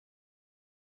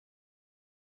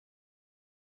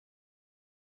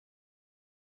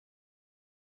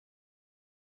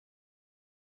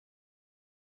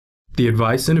The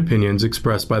advice and opinions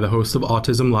expressed by the host of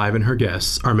Autism Live and her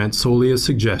guests are meant solely as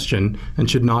suggestion and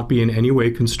should not be in any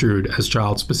way construed as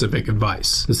child-specific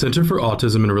advice. The Center for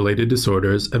Autism and Related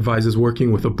Disorders advises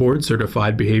working with a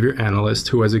board-certified behavior analyst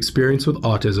who has experience with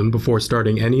autism before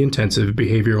starting any intensive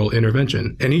behavioral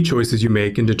intervention. Any choices you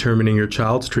make in determining your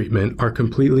child's treatment are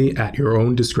completely at your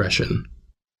own discretion.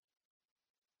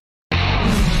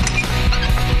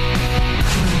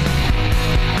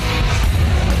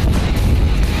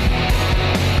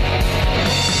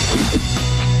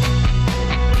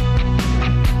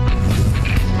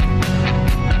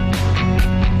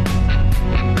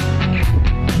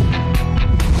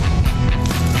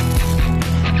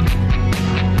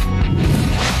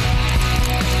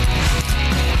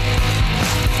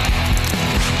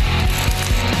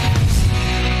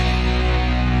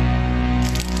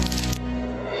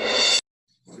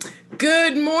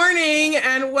 Good morning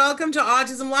and welcome to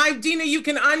Autism Live. Dina, you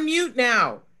can unmute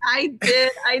now. I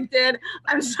did.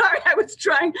 I'm sorry, I was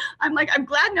trying. I'm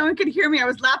glad no one could hear me. I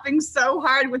was laughing so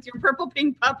hard with your purple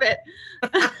pink puppet.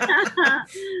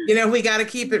 You know, we got to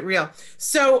keep it real.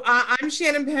 So I'm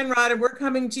Shannon Penrod and we're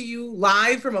coming to you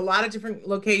live from a lot of different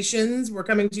locations. We're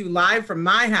coming to you live from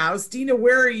my house. Dina,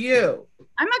 where are you?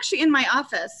 I'm actually in my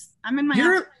office. I'm in my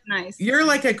office. Nice. You're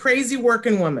like a crazy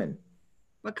working woman.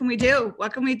 What can we do?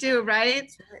 What can we do,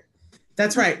 right?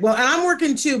 That's right. Well, and I'm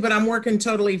working too, but I'm working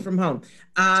totally from home.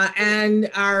 And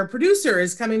our producer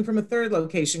is coming from a third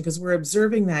location because we're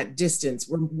observing that distance.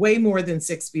 We're way more than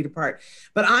 6 feet apart.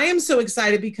 But I am so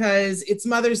excited because it's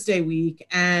Mother's Day week.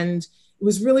 And it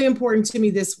was really important to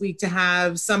me this week to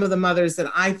have some of the mothers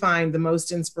that I find the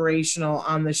most inspirational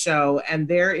on the show. And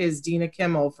there is Dina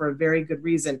Kimmel for a very good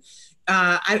reason.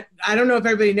 I don't know if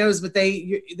everybody knows, but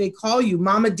they call you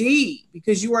Mama D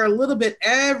because you are a little bit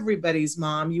everybody's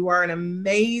mom. You are an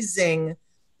amazing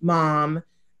mom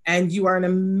and you are an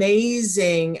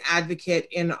amazing advocate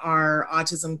in our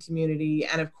autism community.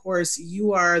 And of course,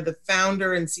 you are the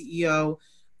founder and CEO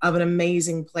of an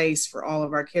amazing place for all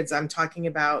of our kids. I'm talking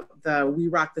about the We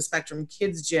Rock the Spectrum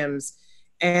kids gyms,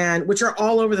 and which are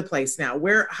all over the place now.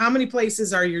 How many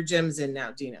places are your gyms in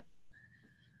now, Dina?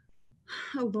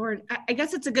 Oh Lord, I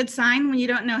guess it's a good sign when you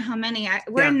don't know how many.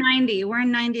 We're in 90. We're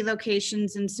in 90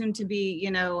 locations, and soon to be,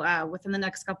 within the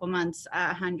next couple months,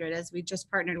 100. As we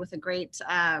just partnered with a great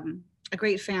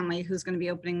family who's going to be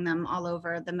opening them all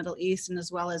over the Middle East and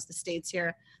as well as the states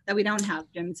here that we don't have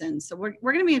gyms in. So we're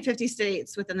going to be in 50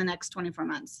 states within the next 24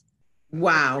 months.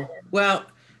 Wow. Well,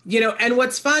 and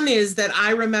what's fun is that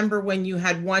I remember when you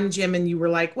had one gym and you were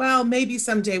like, well, maybe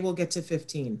someday we'll get to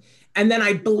 15. And then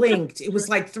I blinked. It was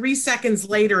like 3 seconds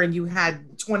later and you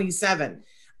had 27.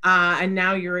 And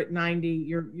now you're at 90.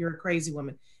 You're a crazy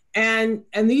woman. And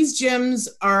these gyms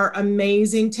are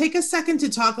amazing. Take a second to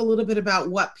talk a little bit about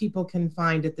what people can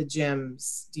find at the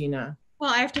gyms, Dina.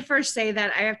 Well, I have to first say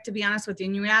that I have to be honest with you.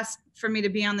 And you asked for me to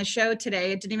be on the show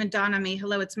today. It didn't even dawn on me.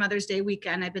 Hello, it's Mother's Day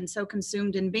weekend. I've been so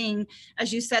consumed in being,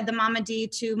 as you said, the Mama D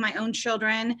to my own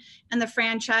children and the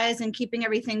franchise and keeping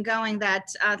everything going that,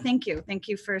 thank you. Thank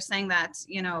you for saying that.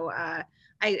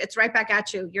 It's right back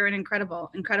at you. You're an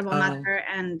incredible mother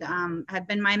and have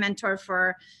been my mentor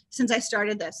since I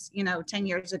started this, 10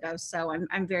 years ago. So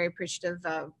I'm very appreciative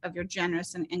of your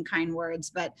generous and kind words.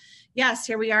 But yes,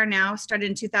 here we are now, started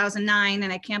in 2009,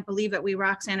 and I can't believe it. We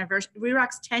Rock's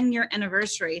 10-year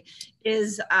anniversary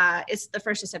is the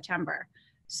 1st of September.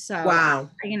 So, wow.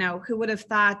 Who would have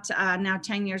thought now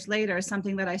 10 years later,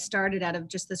 something that I started out of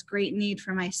just this great need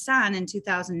for my son in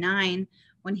 2009,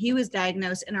 when he was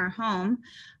diagnosed in our home,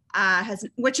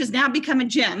 which has now become a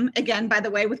gym again, by the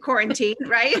way, with quarantine,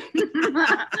 right?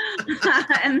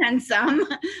 And then some.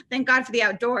 Thank God for the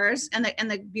outdoors and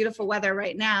the beautiful weather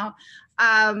right now.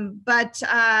 But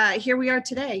here we are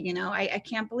today. I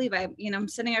can't believe I'm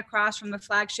sitting across from the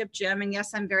flagship gym, and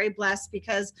yes, I'm very blessed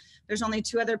because there's only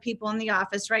 2 other people in the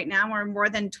office right now. We're more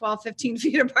than 12, 15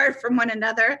 feet apart from one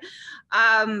another.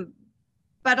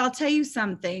 But I'll tell you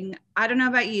something. I don't know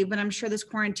about you, but I'm sure this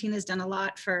quarantine has done a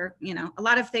lot for, a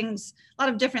lot of things, a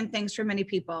lot of different things for many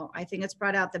people. I think it's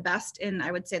brought out the best in,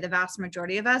 I would say, the vast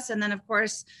majority of us. And then, of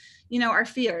course, our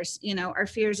fears,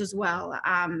 as well.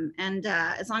 And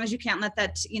as long as you can't let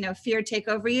that, fear take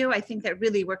over you, I think that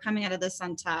really we're coming out of this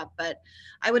on top. But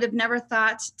I would have never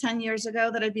thought 10 years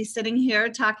ago that I'd be sitting here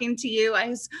talking to you. I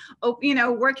was,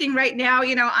 working right now,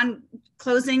 on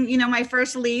closing, my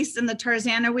first lease in the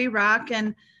Tarzana We Rock.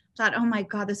 And thought, oh my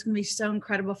God, this is going to be so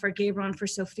incredible for Gabriel and for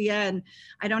Sophia. And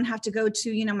I don't have to go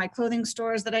to, you know, my clothing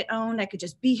stores that I owned. I could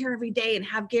just be here every day and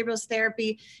have Gabriel's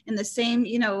therapy in the same,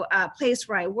 you know, place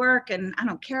where I work. And I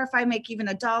don't care if I make even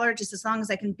 $1, just as long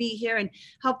as I can be here and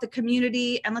help the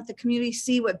community and let the community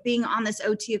see what being on this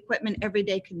OT equipment every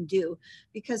day can do.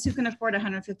 Because who can afford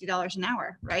 $150 an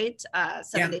hour, right?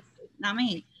 7 days, not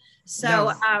me.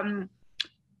 So,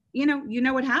 you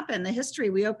know what happened, the history.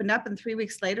 We opened up and 3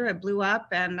 weeks later it blew up,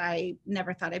 and I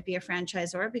never thought I'd be a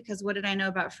franchisor, because what did I know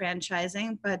about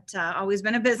franchising? But always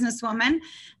been a businesswoman.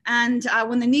 And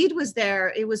when the need was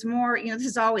there, it was more, you know,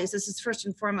 this is first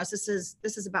and foremost, this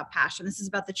is about passion. This is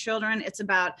about the children. It's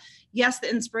about, yes, the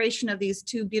inspiration of these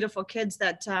 2 beautiful kids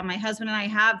that my husband and I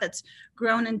have, that's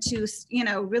grown into, you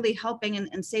know, really helping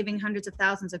and saving hundreds of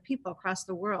thousands of people across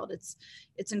the world.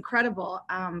 It's incredible.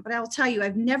 But I'll tell you,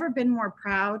 I've never been more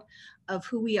proud of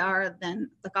who we are than,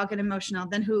 look, I'll get emotional,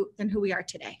 than who we are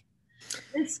today.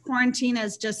 This quarantine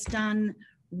has just done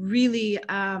really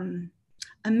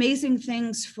amazing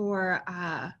things for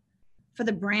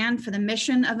the brand, for the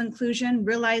mission of inclusion,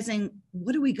 realizing,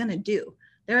 what are we going to do?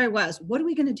 There I was. What are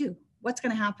we going to do? What's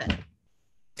going to happen?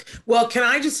 Well, can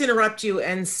I just interrupt you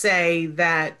and say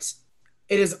that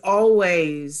it has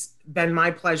always been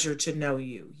my pleasure to know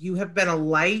you. You have been a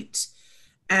light.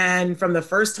 And from the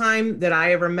first time that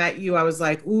I ever met you, I was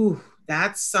like, ooh,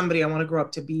 that's somebody I want to grow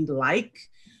up to be like,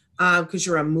 because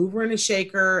you're a mover and a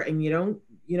shaker, and you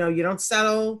don't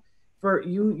settle for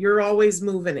you're always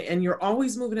moving, and you're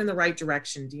always moving in the right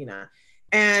direction, Dina.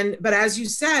 But as you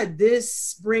said,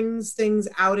 this brings things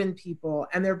out in people.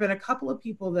 And there have been a couple of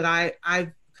people that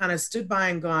I've kind of stood by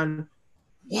and gone,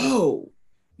 whoa.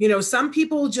 You know, some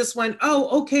people just went,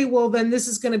 oh, okay, well, then this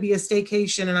is going to be a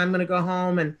staycation and I'm going to go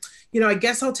home. And, you know, I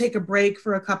guess I'll take a break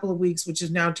for a couple of weeks, which has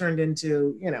now turned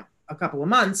into, you know, a couple of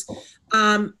months.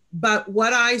 But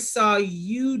what I saw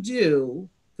you do,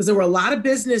 because there were a lot of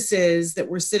businesses that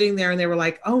were sitting there and they were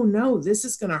like, oh no, this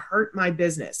is going to hurt my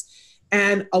business.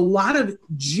 And a lot of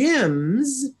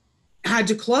gyms had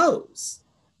to close.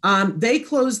 They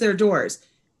closed their doors.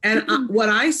 And what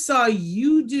I saw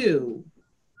you do,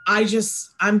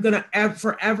 I'm going to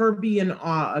forever be in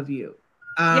awe of you.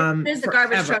 There's the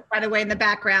garbage truck, by the way, in the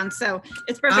background. So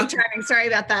it's perfect timing. Sorry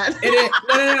about that.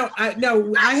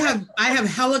 No. I have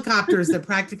helicopters that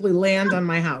practically land on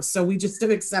my house. So we just have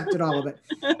accepted all of it.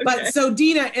 Okay. But so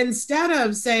Dina, instead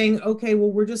of saying, okay,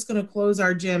 well, we're just going to close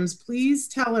our gyms, please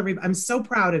tell everybody, I'm so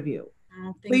proud of you.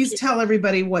 Oh, please tell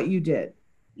everybody what you did.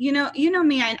 You know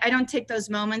me, I don't take those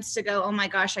moments to go, oh my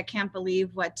gosh, I can't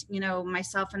believe what, you know,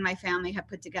 myself and my family have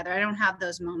put together. I don't have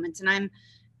those moments. And I'm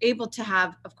able to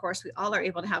have, of course, we all are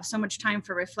able to have so much time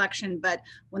for reflection. But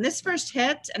when this first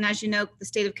hit, and as you know, the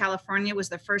state of California was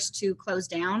the first to close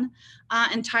down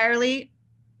entirely,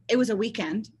 it was a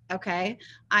weekend. Okay.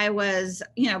 I was,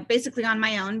 you know, basically on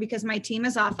my own because my team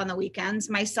is off on the weekends.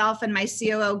 Myself and my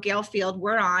COO, Gail Field,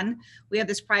 we're on. We have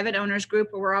this private owners group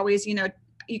where we're always, you know,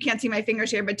 you can't see my fingers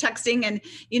here, but texting and,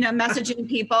 you know, messaging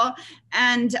people.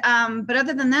 And, but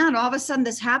other than that, all of a sudden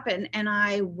this happened. And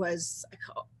I was like,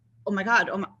 oh my God,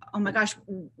 oh my gosh,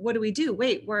 what do we do?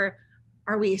 Wait,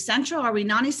 are we essential? Are we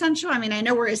non-essential? I mean, I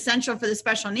know we're essential for the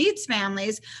special needs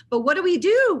families, but what do we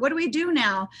do? What do we do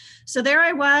now? So there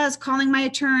I was calling my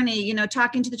attorney, you know,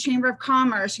 talking to the Chamber of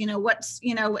Commerce, you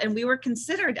know, and we were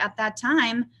considered at that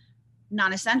time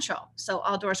non-essential. So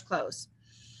all doors closed.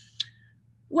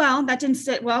 Well, that didn't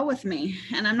sit well with me.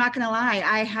 And I'm not going to lie,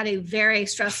 I had a very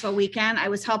stressful weekend. I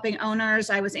was helping owners.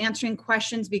 I was answering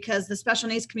questions because the special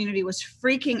needs community was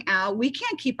freaking out. We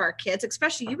can't keep our kids,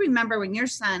 especially you remember when your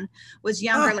son was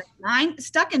younger, like 9,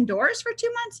 stuck indoors for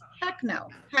 2 months? Heck no.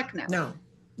 No.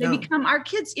 They become, our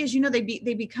kids, as you know, they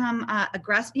become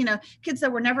aggressive. You know, kids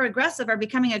that were never aggressive are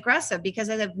becoming aggressive because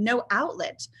they have no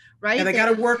outlet, right? Yeah, they got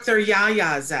to work their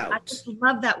yayas out. I just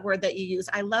love that word that you use.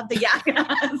 I love the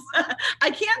yayas.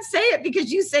 I can't say it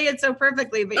because you say it so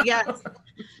perfectly, but yes.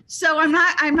 So I'm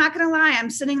not going to lie. I'm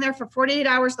sitting there for 48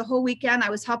 hours the whole weekend. I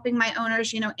was helping my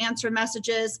owners, you know, answer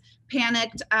messages,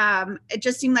 panicked. It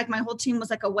just seemed like my whole team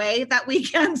was like away that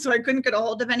weekend. So I couldn't get a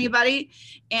hold of anybody.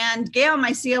 And Gail,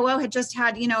 my COO, had just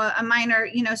had, you know, a minor,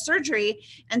 you know, surgery.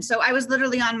 And so I was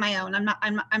literally on my own.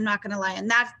 I'm not going to lie. And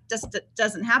that just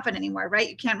doesn't happen anymore, right?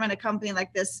 You can't run a company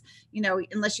like this, you know,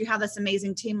 unless you have this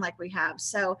amazing team like we have.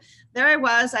 So there I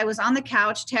was on the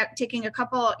couch taking a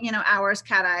couple, you know, hours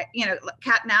cat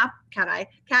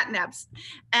naps.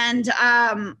 And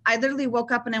I literally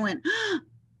woke up and I went,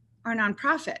 our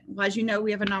nonprofit. Well, as you know,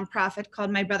 we have a nonprofit called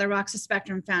My Brother Walks the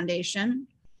Spectrum Foundation.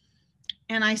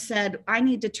 And I said, I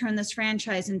need to turn this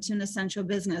franchise into an essential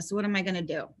business. What am I going to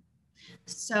do?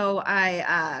 So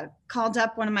I called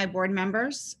up one of my board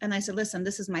members and I said, listen,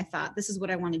 this is my thought. This is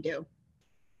what I want to do.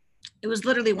 It was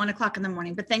literally 1 o'clock in the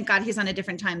morning, but thank God he's on a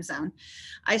different time zone.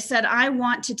 I said, I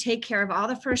want to take care of all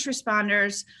the first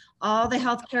responders, all the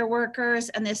healthcare workers,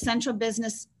 and the essential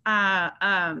business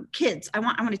kids. I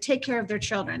want to take care of their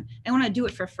children. I want to do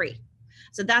it for free.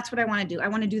 So that's what I want to do. I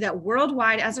want to do that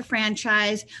worldwide as a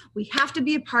franchise. We have to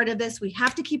be a part of this. We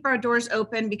have to keep our doors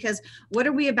open, because what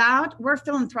are we about? We're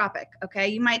philanthropic.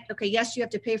 Okay. Yes, you have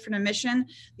to pay for an admission.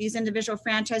 These individual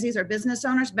franchisees are business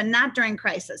owners, but not during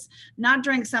crisis, not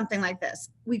during something like this.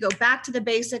 We go back to the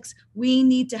basics. We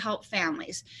need to help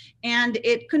families. And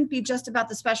it couldn't be just about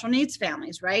the special needs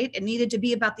families, right? It needed to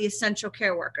be about the essential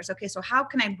care workers. Okay, so how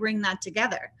can I bring that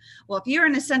together? Well, if you're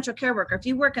an essential care worker, if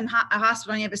you work in a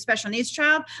hospital and you have a special needs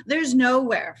child, there's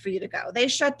nowhere for you to go. They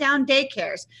shut down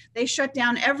daycares. They shut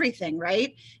down everything,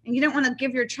 right? And you don't want to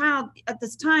give your child at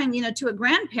this time, to a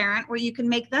grandparent where you can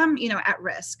make them, at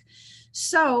risk.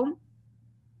 So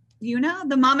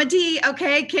the Mama D,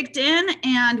 okay, kicked in,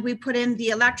 and we put in the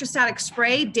electrostatic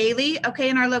spray daily, okay,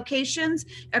 in our locations.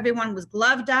 Everyone was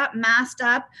gloved up, masked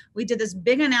up. We did this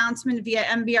big announcement via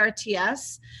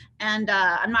MBRTS, and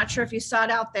I'm not sure if you saw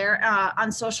it out there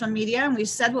on social media, and we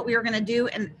said what we were going to do,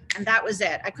 and that was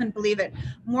it. I couldn't believe it.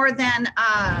 More than,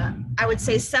 I would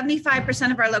say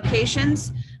 75% of our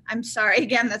locations, I'm sorry,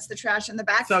 again, that's the trash in the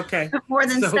back. It's okay. More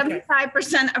than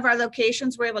 75% of our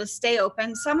locations were able to stay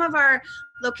open. Some of our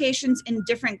locations in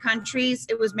different countries,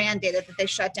 it was mandated that they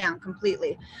shut down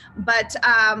completely. But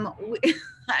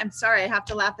I'm sorry, I have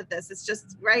to laugh at this. It's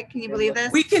just, right? Can you believe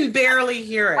this? We can barely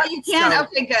hear it. Oh, you can? So,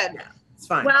 okay, good. Yeah, it's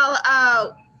fine. Well,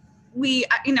 I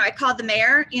called the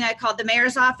mayor, I called the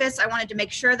mayor's office. I wanted to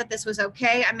make sure that this was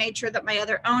okay. I made sure that my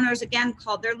other owners, again,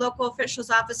 called their local officials'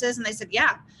 offices, and they said,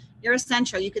 yeah, you're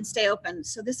essential. You can stay open.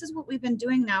 So this is what we've been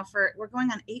doing now we're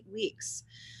going on 8 weeks.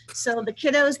 So the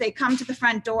kiddos, they come to the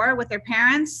front door with their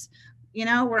parents,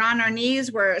 we're on our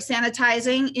knees, we're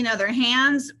sanitizing, their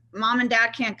hands. Mom and dad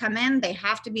can't come in. They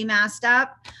have to be masked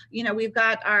up. We've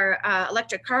got our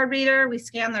electric card reader. We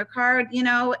scan their card,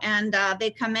 and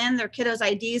they come in, their kiddos'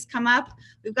 IDs come up.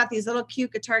 We've got these little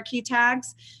cute guitar key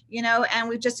tags, and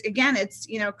we've just, again, it's,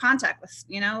 contactless,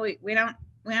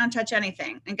 we don't touch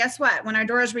anything. And guess what? When our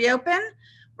doors reopen,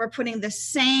 we're putting the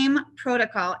same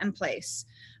protocol in place,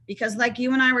 because like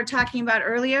you and I were talking about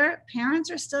earlier, parents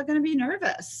are still going to be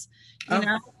nervous, and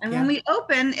when we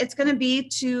open, it's going to be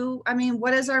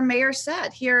what has our mayor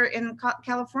said here in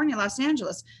California, Los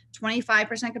Angeles,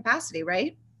 25% capacity,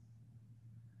 right?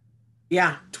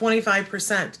 Yeah,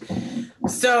 25%.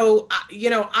 So,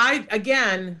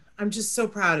 I'm just so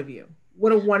proud of you.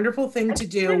 What a wonderful thing to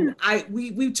do.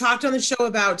 We talked on the show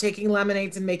about taking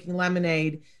lemonades and making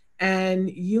lemonade, and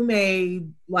you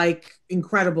made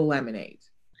incredible lemonade.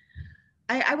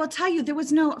 I will tell you, there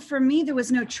was no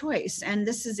choice. And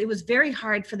it was very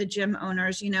hard for the gym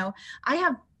owners. I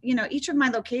have, each of my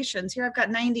locations here, I've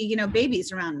got 90,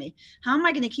 babies around me. How am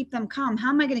I going to keep them calm?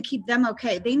 How am I going to keep them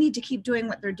okay? They need to keep doing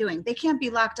what they're doing. They can't be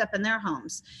locked up in their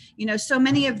homes. So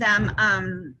many of them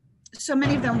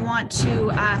want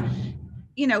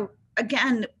to,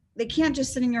 again, they can't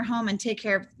just sit in your home and take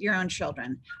care of your own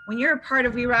children. When you're a part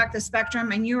of We Rock the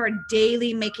Spectrum and you are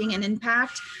daily making an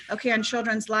impact, on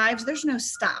children's lives, there's no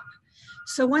stop.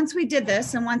 So once we did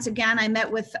this, and once again, I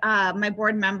met with my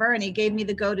board member and he gave me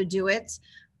the go to do it.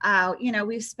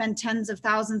 We've spent tens of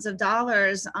thousands of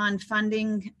dollars on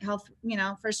funding health,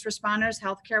 first responders,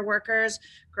 healthcare workers,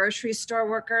 grocery store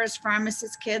workers,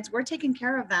 pharmacists, kids. We're taking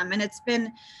care of them. And it's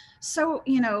been so,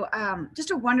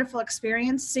 just a wonderful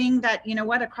experience seeing that,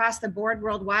 across the board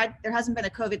worldwide, there hasn't been a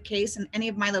COVID case in any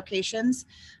of my locations.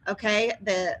 Okay.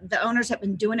 The owners have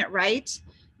been doing it right.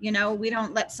 We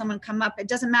don't let someone come up. It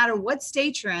doesn't matter what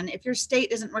state you're in. If your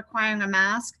state isn't requiring a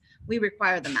mask, we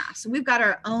require the mask. So we've got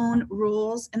our own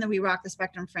rules in the We Rock the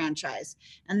Spectrum franchise.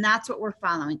 And that's what we're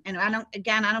following. And I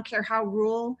don't care how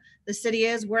rural the city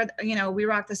is, where, We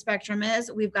Rock the Spectrum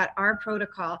is, we've got our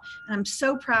protocol. And I'm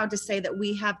so proud to say that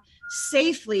we have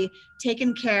safely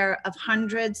taken care of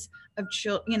hundreds of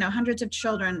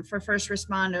children for first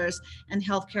responders and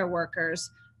healthcare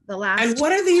workers. And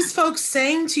what are these folks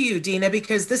saying to you, Dina?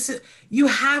 Because you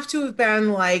have to have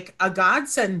been like a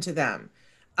godsend to them.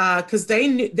 Because they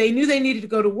knew they needed to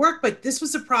go to work, but this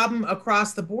was a problem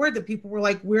across the board that people were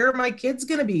like, where are my kids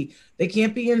going to be? They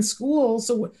can't be in school.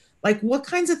 So what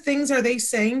kinds of things are they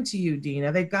saying to you,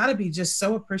 Dina? They've got to be just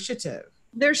so appreciative.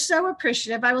 They're so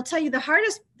appreciative. I will tell you, the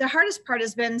hardest part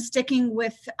has been sticking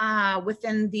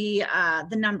within the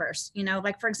numbers.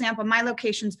 For example, my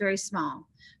location's very small.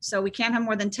 So we can't have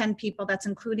more than 10 people. That's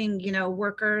including, you know,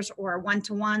 workers or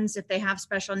one-to-ones if they have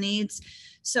special needs.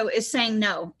 So it's saying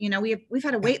no. You know, we've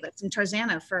had a wait list in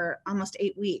Tarzana for almost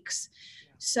 8 weeks.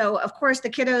 So of course the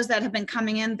kiddos that have been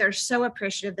coming in, they're so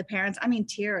appreciative, the parents, I mean,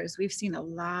 tears, we've seen a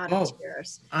lot of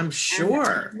tears. I'm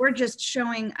sure. And we're just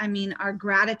showing, I mean, our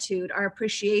gratitude, our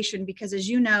appreciation, because as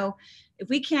you know, if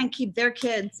we can't keep their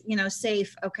kids, you know,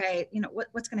 safe, okay, you know,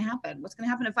 what's going to happen? What's going to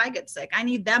happen if I get sick? I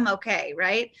need them okay,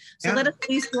 right? So let us at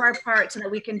least do our part so that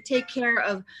we can take care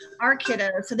of our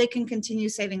kiddos so they can continue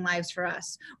saving lives for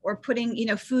us, or putting, you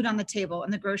know, food on the table in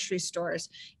the grocery stores.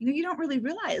 You know, you don't really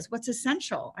realize what's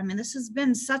essential. I mean, this has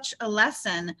been such a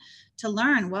lesson to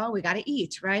learn. Well, we got to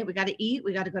eat, right? We got to eat,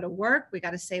 we got to go to work, we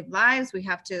got to save lives. We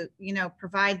have to, you know,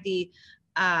 provide the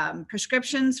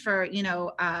prescriptions for, you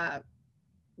know,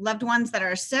 loved ones that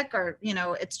are sick, or, you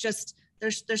know, it's just,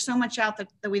 there's so much out there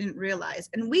that we didn't realize.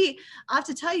 And I have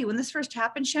to tell you, when this first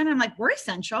happened, Shannon, I'm like, we're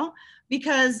essential,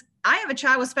 because I have a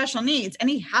child with special needs and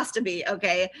he has to be,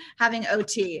 okay, having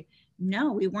OT.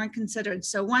 No, we weren't considered.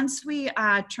 So once we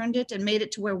turned it and made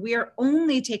it to where we are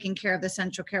only taking care of the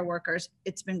essential care workers,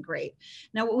 it's been great.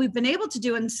 Now, what we've been able to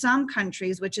do in some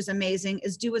countries, which is amazing,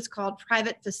 is do what's called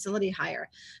private facility hire.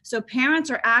 So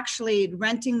parents are actually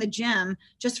renting the gym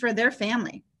just for their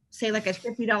family, say like at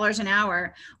 $50 an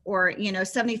hour, or, you know,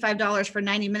 $75 for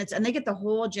 90 minutes, and they get the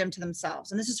whole gym to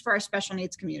themselves. And this is for our special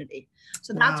needs community.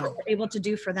 So that's what we're able to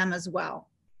do for them as well.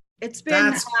 It's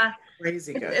been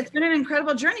crazy good. It's been an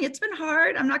incredible journey. It's been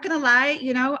hard. I'm not going to lie.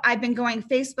 You know, I've been going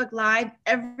Facebook Live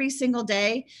every single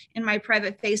day in my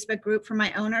private Facebook group for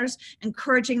my owners,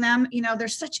 encouraging them. You know,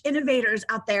 there's such innovators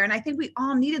out there. And I think we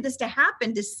all needed this to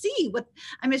happen to see what,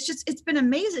 I mean, it's been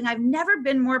amazing. I've never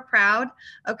been more proud,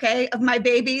 okay, of my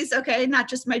babies, okay, not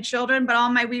just my children, but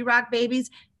all my We Rock babies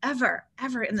ever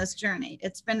in this journey.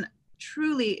 It's been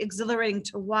truly exhilarating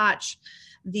to watch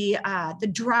the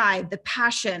drive, the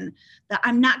passion, that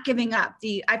I'm not giving up.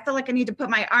 I feel like I need to put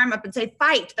my arm up and say,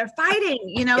 fight. They're fighting,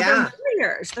 you know,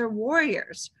 they're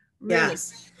warriors. Really.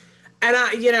 Yes.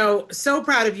 And you know, so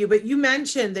proud of you, but you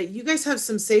mentioned that you guys have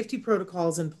some safety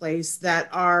protocols in place that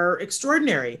are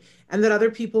extraordinary and that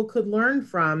other people could learn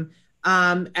from,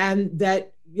 and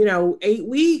that, you know, 8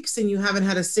 weeks and you haven't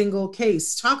had a single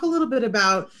case. Talk a little bit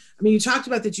about, I mean, you talked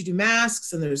about that you do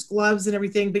masks and there's gloves and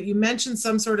everything, but you mentioned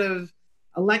some sort of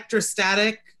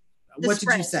electrostatic. What did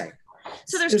you say?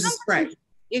 So there's a spray.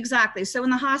 Exactly. So in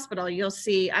the hospital, you'll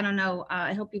see, I don't know,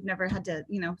 I hope you've never had to,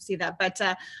 you know, see that, but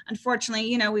unfortunately,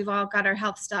 you know, we've all got our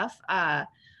health stuff.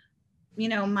 You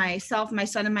know, myself, my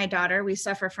son and my daughter, we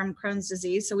suffer from Crohn's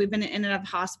disease. So we've been in and out of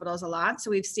hospitals a lot.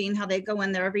 So we've seen how they go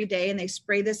in there every day and they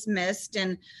spray this mist.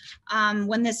 And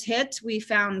when this hit, we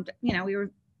found, you know,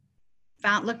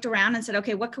 looked around and said,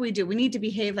 okay, what can we do? We need to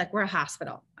behave like we're a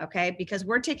hospital, okay? Because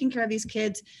we're taking care of these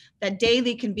kids that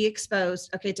daily can be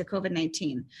exposed, okay, to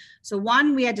COVID-19. So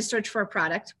one, we had to search for a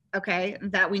product, okay,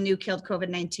 that we knew killed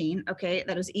COVID-19, okay,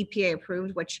 that was EPA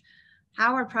approved, which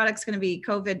how are products going to be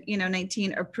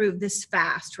COVID-19 approved this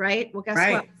fast, right? Well, guess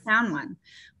what? We found one.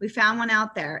 We found one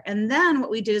out there. And then what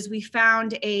we did is we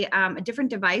found a different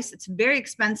device. It's very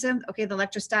expensive. Okay, the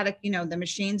electrostatic, you know, the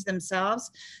machines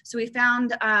themselves. So we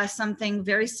found something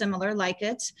very similar like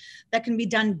it that can be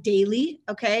done daily,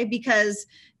 okay? Because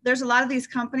there's a lot of these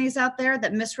companies out there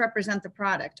that misrepresent the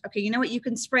product. Okay, you know what? You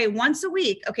can spray once a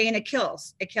week, okay, and it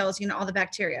kills, you know, all the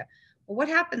bacteria. Well, what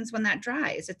happens when that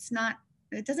dries?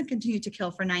 It doesn't continue to kill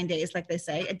for 9 days, like they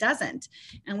say. It doesn't.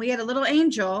 And we had a little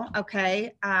angel,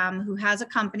 okay, who has a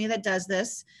company that does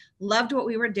this, loved what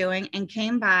we were doing, and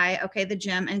came by, okay, the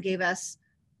gym, and gave us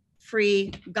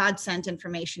free God-sent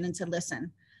information and said,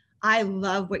 listen, I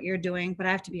love what you're doing, but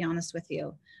I have to be honest with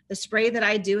you. The spray that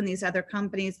I do in these other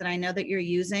companies that I know that you're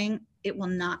using, it will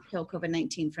not kill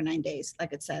COVID-19 for 9 days,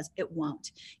 like it says. It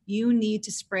won't. You need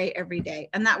to spray every day.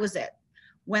 And that was it.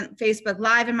 Went Facebook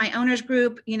Live in my owners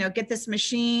group, you know, get this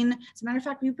machine. As a matter of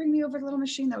fact, will you bring me over the little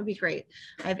machine? That would be great.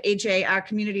 I have AJ, our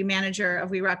community manager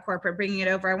of We Rock Corporate, bringing it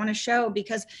over. I want to show,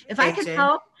 because if I can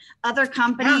help other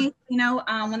companies, you know,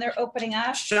 when they're opening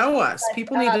up. Show us.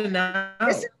 People need to know.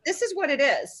 This is what it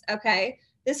is, okay?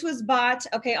 This was bought,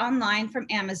 okay, online from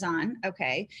Amazon,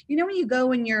 okay? You know, when you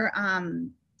go and you're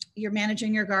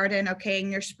managing your garden, okay,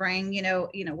 and you're spraying, you know,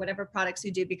 whatever products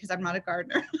you do, because I'm not a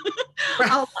gardener.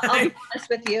 I'll be honest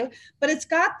with you, but it's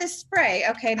got this spray,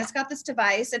 okay, and it's got this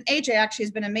device, and AJ actually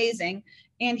has been amazing.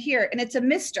 And it's a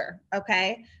mister,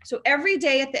 okay? So every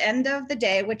day at the end of the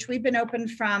day, which we've been open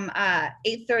from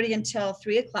 8:30 until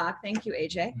 3 o'clock. Thank you,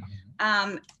 AJ.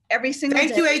 Every single day.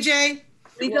 Thank you, AJ.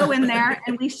 We go in there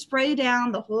and we spray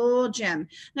down the whole gym.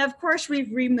 Now, of course,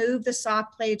 we've removed the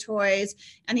soft play toys,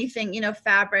 anything,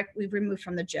 fabric, we've removed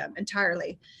from the gym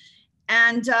entirely.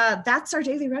 And that's our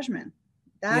daily regimen.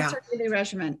 That's our daily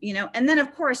regimen, and then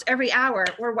of course, every hour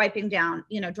we're wiping down,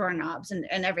 doorknobs and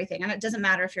everything. And it doesn't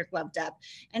matter if you're gloved up.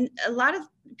 And a lot of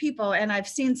people, and I've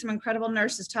seen some incredible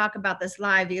nurses talk about this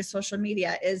live via social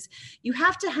media, is you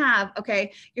have to have,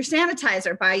 your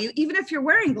sanitizer by you, even if you're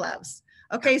wearing gloves.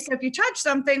 Okay, so if you touch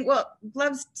something, well,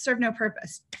 gloves serve no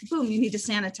purpose. Boom, you need to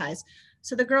sanitize.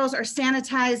 So the girls are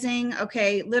sanitizing,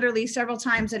 literally several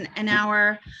times an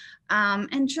hour,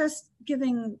 and just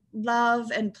giving love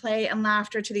and play and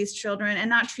laughter to these children and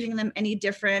not treating them any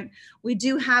different. We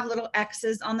do have little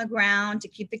X's on the ground to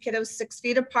keep the kiddos 6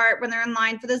 feet apart when they're in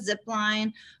line for the zip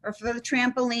line or for the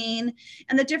trampoline.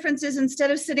 And the difference is, instead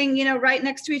of sitting, right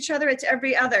next to each other, it's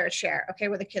every other chair,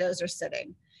 where the kiddos are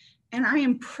sitting. And I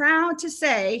am proud to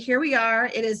say, here we are,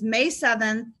 it is May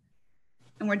 7th,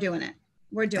 and we're doing it.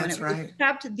 We're doing That's it. Right. We've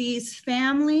kept these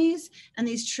families and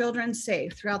these children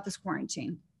safe throughout this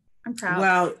quarantine. I'm proud.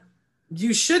 Well,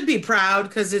 you should be proud,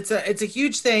 because it's a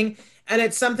huge thing, and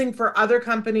it's something for other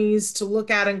companies to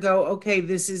look at and go, okay,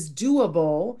 this is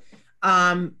doable,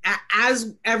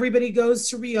 as everybody goes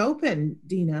to reopen,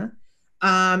 Dina,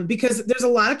 because there's a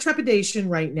lot of trepidation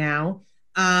right now,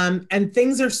 and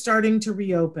things are starting to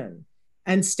reopen,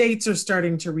 and states are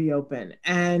starting to reopen,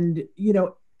 and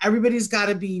everybody's got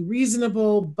to be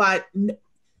reasonable, but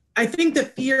I think the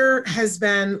fear has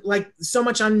been so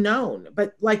much unknown,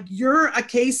 but you're a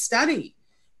case study,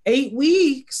 8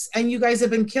 weeks, and you guys have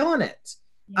been killing it,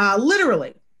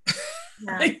 literally.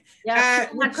 Yeah,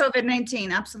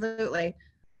 COVID-19, absolutely.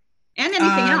 And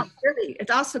anything else, really.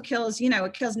 It also kills,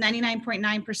 it kills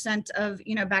 99.9% of,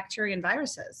 bacteria and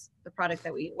viruses, the product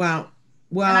that we use. Wow.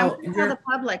 Well, and I want to tell the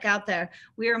public out there,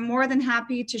 we are more than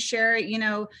happy to share,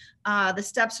 the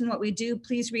steps in what we do.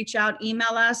 Please reach out,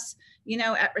 email us,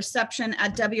 at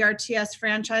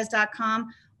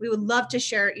reception@wrtsfranchise.com. We would love to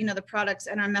share, the products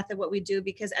and our method, what we do,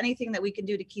 because anything that we can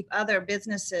do to keep other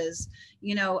businesses,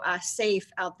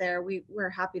 safe out there, we're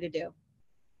happy to do.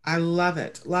 I love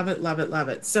it. Love it. Love it. Love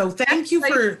it. So thank you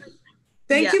for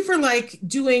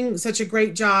doing such a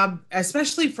great job,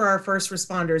 especially for our first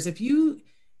responders. If you,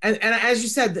 and as you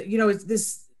said,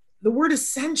 it's the word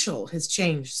essential has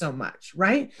changed so much,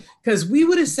 right? Because we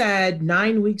would have said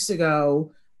 9 weeks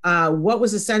ago, what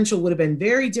was essential would have been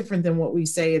very different than what we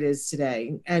say it is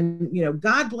today. And,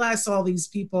 God bless all these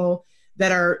people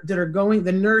that are going,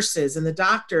 the nurses and the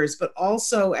doctors, but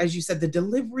also, as you said, the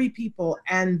delivery people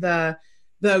and the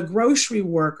grocery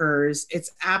workers.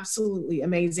 It's absolutely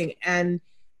amazing. And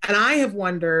I have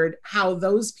wondered how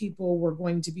those people were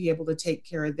going to be able to take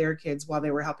care of their kids while they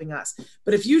were helping us.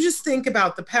 But if you just think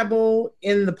about the pebble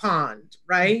in the pond,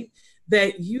 right?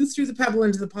 That you threw the pebble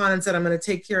into the pond and said, I'm going to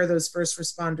take care of those first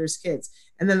responders' kids.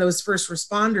 And then those first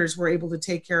responders were able to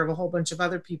take care of a whole bunch of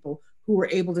other people who were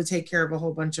able to take care of a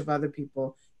whole bunch of other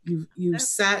people. You've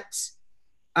set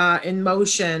in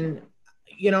motion,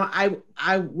 I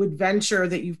would venture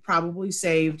that you've probably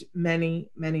saved many,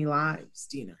 many lives,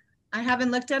 Dina. I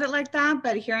haven't looked at it like that,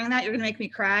 but hearing that, you're going to make me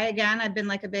cry again. I've been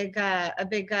like a big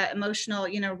emotional,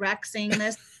 wreck seeing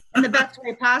this in the best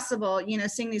way possible,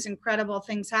 seeing these incredible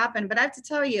things happen. But I have to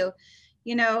tell you,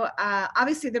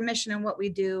 obviously the mission and what we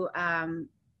do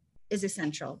is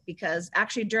essential, because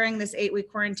actually during this 8-week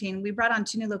quarantine, we brought on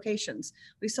 2 new locations.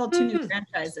 We sold 2 new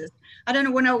franchises. I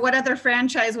don't know what other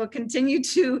franchise will continue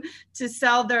to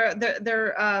sell their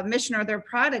mission or their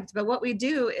product, but what we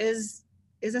do is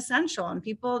essential. And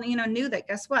people, knew that,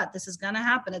 guess what, this is going to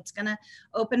happen. It's going to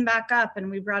open back up. And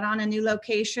we brought on a new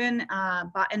location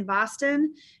in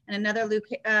Boston, and another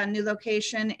new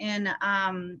location in,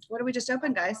 what did we just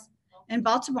open, guys? In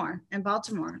Baltimore.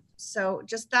 So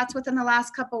just that's within the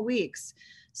last couple of weeks.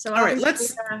 So all right,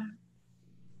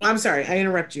 I'm sorry, I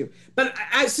interrupt you. But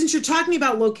since you're talking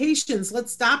about locations,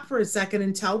 let's stop for a second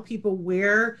and tell people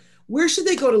where should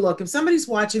they go to look? If somebody's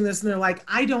watching this and they're like,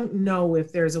 I don't know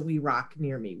if there's a We Rock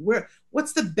near me,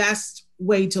 what's the best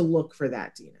way to look for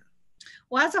that, Dina?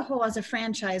 Well, as a whole, as a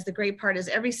franchise, the great part is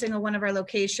every single one of our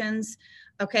locations,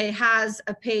 has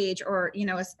a page or,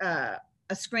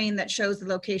 a screen that shows the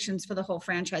locations for the whole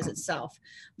franchise itself.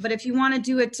 But if you want to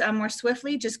do it more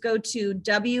swiftly, just go to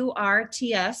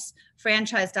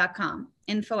WRTSfranchise.com.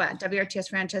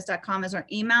 info@WRTSfranchise.com is our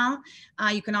email.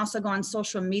 You can also go on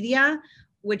social media,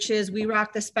 which is We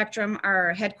Rock the Spectrum,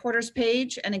 our headquarters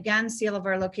page. And again, see all of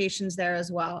our locations there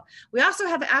as well. We also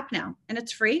have an app now, and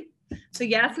it's free. So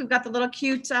yes, we've got the little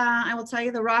cute, I will tell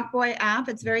you, the Rock Boy app.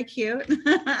 It's very cute.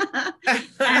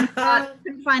 And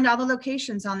can find all the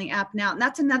locations on the app now. And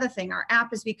that's another thing. Our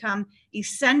app has become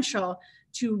essential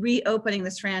to reopening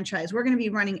this franchise. We're going to be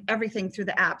running everything through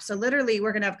the app. So literally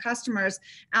we're going to have customers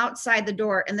outside the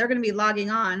door and they're going to be logging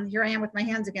on. Here I am with my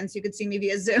hands again, so you could see me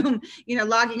via Zoom,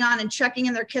 logging on and checking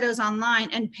in their kiddos online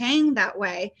and paying that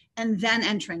way, and then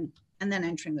entering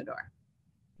the door.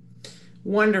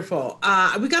 Wonderful.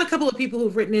 We got a couple of people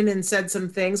who've written in and said some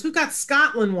things. We've got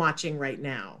Scotland watching right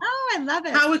now. Oh, I love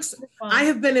it. I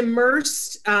have been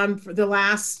immersed for the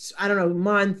last,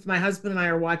 month. My husband and I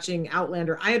are watching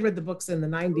Outlander. I had read the books in the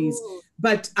 90s,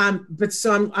 but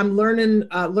so I'm learning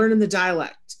the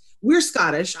dialect. We're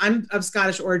Scottish. I'm of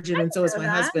Scottish origin, and so is my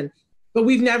husband. But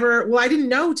I didn't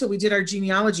know till we did our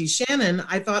genealogy. Shannon,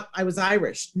 I thought I was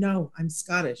Irish. No, I'm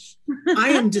Scottish.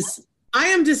 I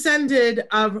am descended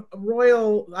of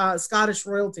royal Scottish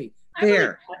royalty.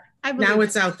 There. Now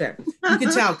it's out there. You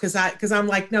can tell because I'm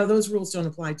like, no, those rules don't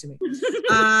apply to me.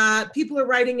 People are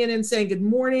writing in and saying good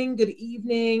morning, good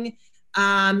evening.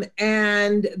 And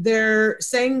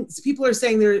people are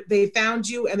saying they found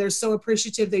you and they're so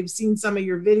appreciative. They've seen some of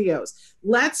your videos.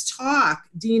 Let's talk,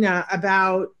 Dina,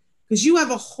 because you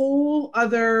have a whole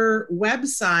other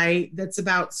website that's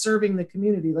about serving the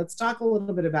community. Let's talk a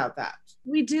little bit about that.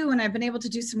 We do, and I've been able to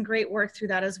do some great work through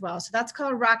that as well. So that's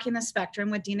called Rocking the Spectrum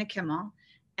with Dina Kimmel.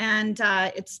 And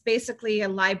it's basically a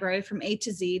library from A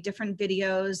to Z, different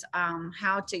videos,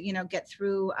 how to, get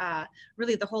through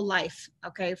really the whole life,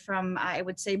 okay, from, I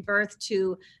would say, birth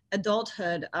to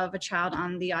adulthood of a child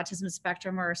on the autism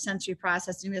spectrum or sensory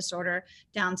processing disorder,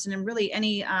 Down syndrome, really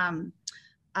any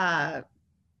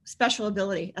special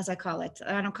ability, as I call it.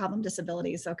 I don't call them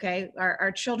disabilities, okay?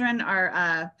 Our children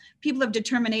are people of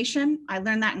determination. I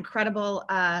learned that incredible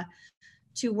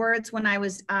 2 words when I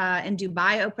was in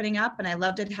Dubai opening up, and I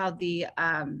loved it how the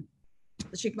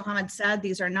Sheikh Mohammed said,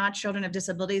 these are not children of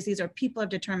disabilities, these are people of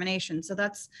determination. So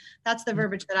that's the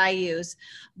verbiage that I use.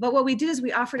 But what we did is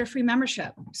we offered a free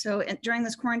membership. So during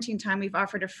this quarantine time, we've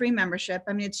offered a free membership.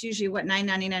 I mean, it's usually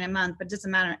 $9.99 a month, but it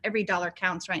doesn't matter. Every dollar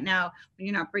counts right now when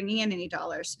you're not bringing in any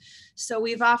dollars. So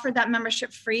we've offered that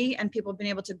membership free, and people have been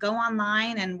able to go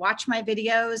online and watch my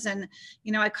videos. And,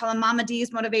 I call them Mama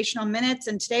D's Motivational Minutes.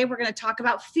 And today we're going to talk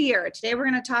about fear. Today we're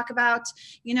going to talk about,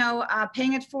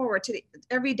 paying it forward.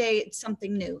 Every day it's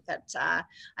something new that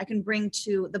I can bring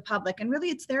to the public. And really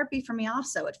it's therapy for me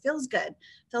also. It feels good.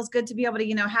 It feels good to be able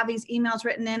to, have these emails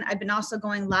written in. I've been also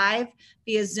going live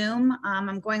via Zoom.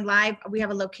 I'm going live. We have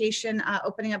a location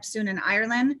opening up soon in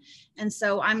Ireland. And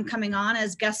so I'm coming on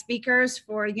as guest speakers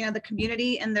for, the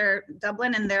community in their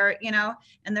Dublin and their,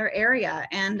 in their area.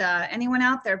 And anyone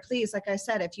out there, please, like I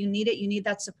said, if you need it, you need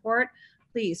that support,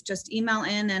 please just email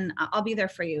in and I'll be there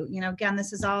for you. Again,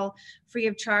 this is all free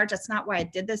of charge. That's not why I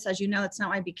did this. As you know, it's not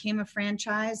why I became a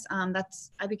franchise.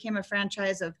 I became a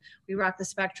franchise of We Rock the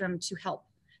Spectrum to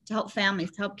help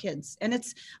families, to help kids. And a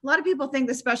lot of people think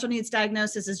the special needs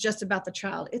diagnosis is just about the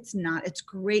child. It's not. It's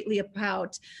greatly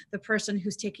about the person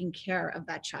who's taking care of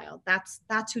that child. That's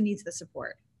who needs the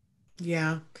support.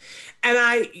 Yeah. And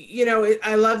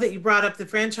I love that you brought up the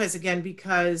franchise again,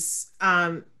 because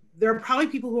there are probably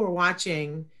people who are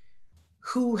watching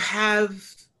who have,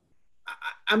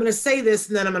 I'm going to say this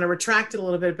and then I'm going to retract it a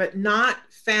little bit, but not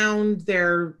found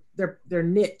their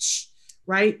niche,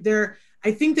 right?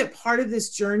 I think that part of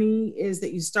this journey is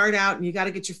that you start out and you got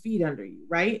to get your feet under you,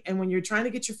 right? And when you're trying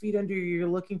to get your feet under you, you're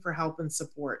looking for help and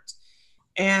support.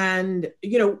 And,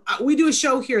 we do a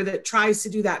show here that tries to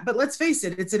do that, but let's face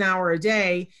it, it's an hour a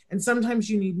day. And sometimes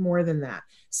you need more than that.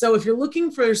 So if you're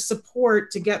looking for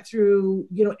support to get through,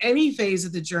 any phase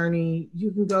of the journey,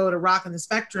 you can go to Rocking the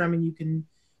Spectrum and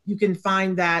you can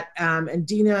find that. And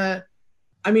Dina,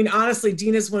 honestly,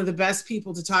 Dina's one of the best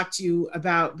people to talk to you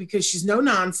about, because she's no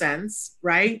nonsense,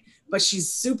 right? But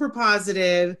she's super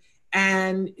positive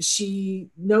and she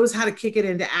knows how to kick it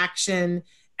into action.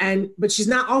 But she's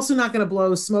also not going to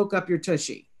blow smoke up your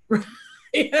tushy.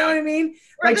 You know what I mean?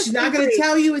 Like, she's not going to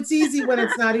tell you it's easy when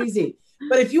it's not easy.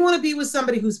 But if you want to be with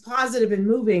somebody who's positive and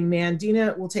moving, man,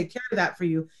 Dina will take care of that for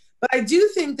you. But I do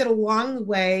think that along the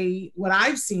way, what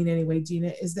I've seen anyway,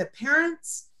 Dina, is that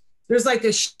parents, there's like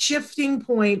a shifting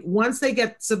point once they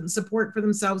get some support for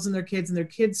themselves and their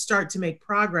kids start to make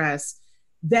progress,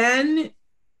 then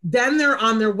they're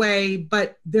on their way.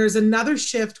 But there's another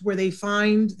shift where they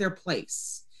find their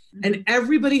place. Mm-hmm. And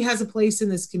everybody has a place in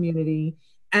this community,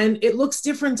 and it looks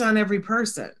different on every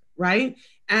person, right?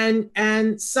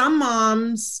 And some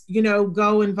moms,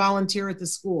 go and volunteer at the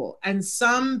school, and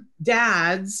some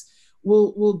dads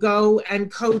will go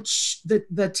and coach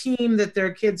the team that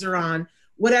their kids are on,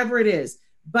 whatever it is.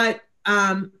 But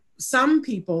some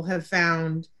people have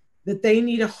found that they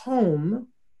need a home,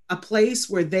 a place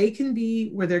where they can be,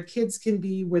 where their kids can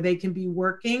be, where they can be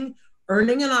working,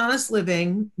 earning an honest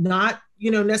living, not,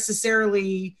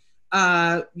 necessarily,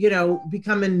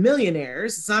 becoming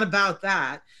millionaires. It's not about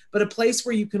that, but a place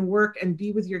where you can work and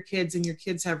be with your kids and your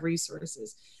kids have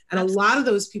resources. And a lot of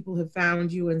those people have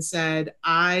found you and said,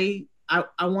 I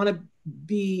want to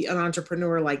be an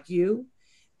entrepreneur like you.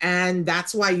 And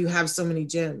that's why you have so many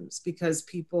gyms, because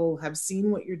people have seen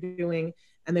what you're doing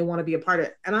and they want to be a part of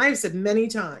it. And I've said many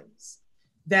times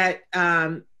that,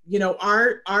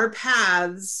 our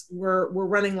paths were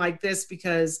running like this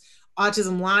because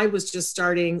Autism Live was just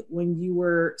starting when you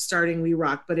were starting We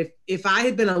Rock. But if I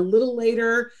had been a little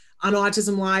later on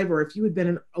Autism Live, or if you had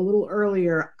been a little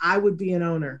earlier, I would be an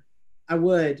owner. I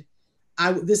would.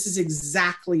 This is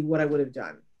exactly what I would have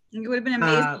done. You would have been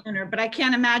amazing owner, but I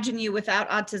can't imagine you without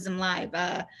Autism Live.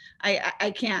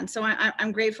 I can't. So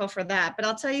I'm grateful for that. But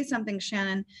I'll tell you something,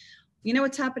 Shannon. You know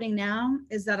what's happening now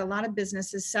is that a lot of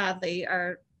businesses sadly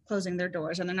are closing their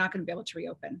doors and they're not going to be able to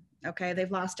reopen. Okay. They've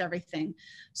lost everything.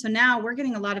 So now we're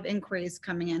getting a lot of inquiries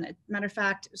coming in. Matter of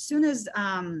fact, as soon as,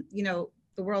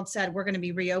 the world said we're going to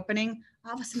be reopening,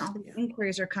 all of a sudden all the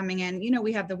inquiries are coming in.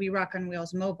 We have the We Rock on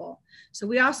Wheels mobile. So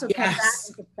we also kept that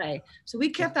into play. So we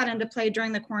kept that into play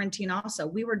during the quarantine also.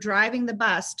 We were driving the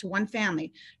bus to one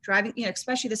family,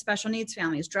 especially the special needs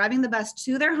families, driving the bus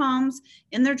to their homes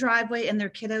in their driveway, and their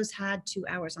kiddos had 2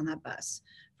 hours on that bus.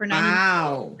 For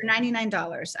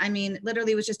 $99. I mean,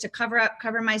 literally it was just to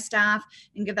cover my staff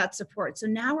and give that support. So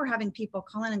now we're having people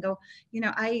call in and go,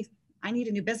 I need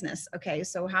a new business. Okay.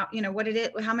 So how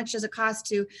much does it cost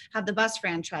to have the bus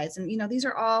franchise? And, these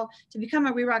are all, to become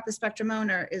a We Rock the Spectrum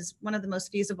owner is one of the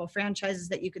most feasible franchises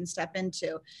that you can step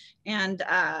into. And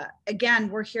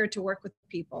again, we're here to work with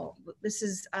people. This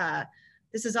is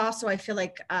also, I feel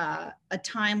like a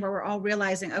time where we're all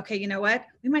realizing, okay, you know what,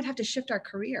 we might have to shift our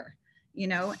career,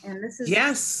 and this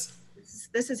is,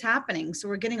 this is happening. So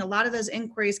we're getting a lot of those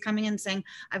inquiries coming in saying,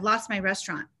 I've lost my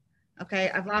restaurant.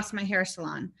 Okay. I've lost my hair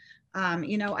salon.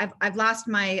 I've lost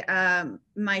my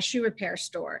my shoe repair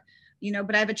store,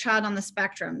 but I have a child on the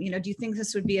spectrum. Do you think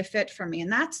this would be a fit for me? And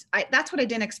that's what I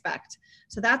didn't expect.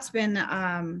 So that's been,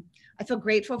 I feel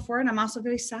grateful for it. And I'm also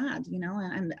very sad,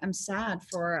 I'm sad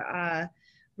for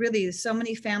really so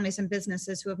many families and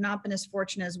businesses who have not been as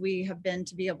fortunate as we have been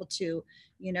to be able to,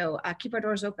 keep our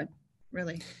doors open,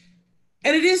 really.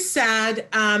 And it is sad.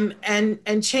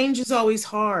 And change is always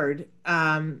hard.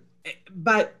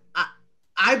 But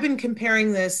I've been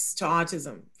comparing this to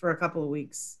autism for a couple of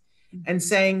weeks and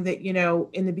saying that,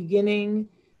 in the beginning,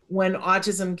 when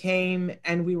autism came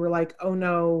and we were like, oh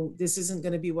no, this isn't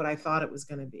going to be what I thought it was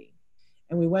going to be.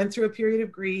 And we went through a period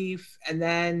of grief, and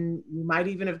then we might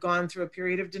even have gone through a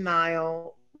period of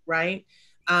denial, right?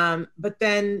 But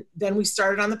then we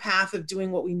started on the path of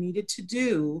doing what we needed to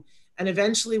do. And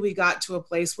eventually we got to a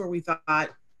place where we thought,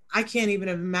 I can't even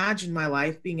imagine my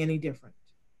life being any different.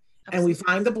 Absolutely. And we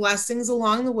find the blessings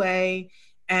along the way.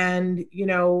 And,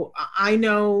 I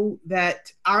know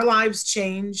that our lives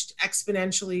changed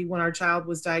exponentially when our child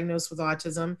was diagnosed with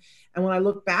autism. And when I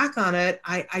look back on it,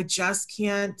 I just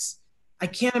can't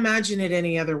imagine it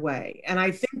any other way. And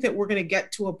I think that we're going to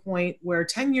get to a point where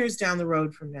 10 years down the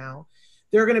road from now,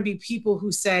 there are going to be people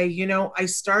who say, I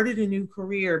started a new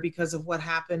career because of what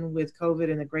happened with COVID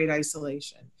and the Great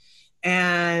Isolation.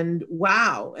 And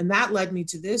wow, and that led me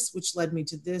to this, which led me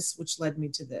to this, which led me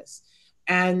to this.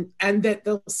 And that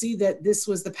they'll see that this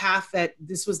was the path, that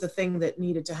this was the thing that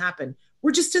needed to happen.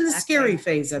 We're just in the scary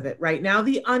phase of it right now,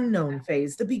 the unknown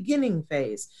phase, the beginning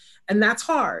phase. And that's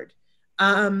hard.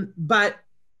 But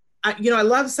I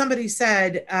love somebody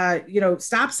said,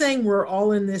 stop saying we're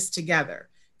all in this together,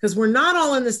 because we're not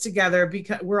all in this together,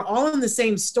 because we're all in the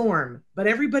same storm, but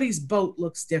everybody's boat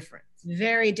looks different.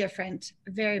 Very different.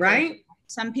 Very, right. Very.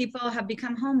 Some people have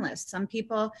become homeless. Some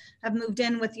people have moved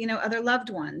in with, other loved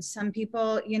ones. Some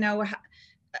people,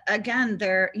 again,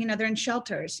 they're in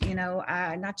shelters,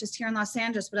 not just here in Los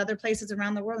Angeles, but other places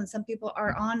around the world. And some people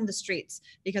are on the streets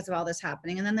because of all this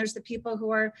happening. And then there's the people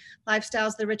who are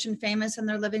lifestyles, the rich and famous, and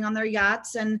they're living on their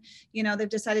yachts. And, they've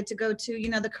decided to go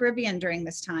to, the Caribbean during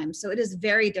this time. So it is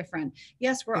very different.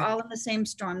 Yes, we're all in the same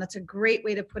storm. That's a great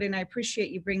way to put it. And I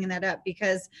appreciate you bringing that up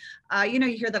because, you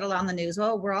hear that a lot on the news.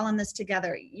 Oh, we're all in this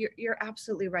together. You're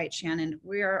absolutely right, Shannon.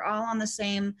 We are all on the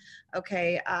same,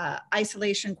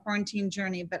 isolation, quarantine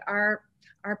journey. But our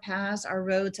paths, our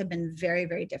roads have been very,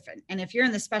 very different. And if you're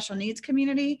in the special needs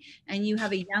community and you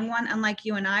have a young one, unlike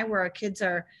you and I, where our kids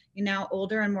are now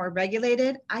older and more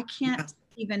regulated, I can't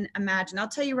even imagine. I'll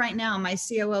tell you right now, my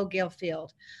COO, Gail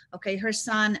Field, her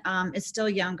son is still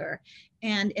younger.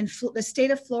 And in the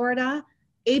state of Florida,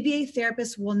 ABA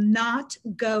therapists will not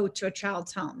go to a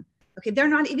child's home. Okay, they're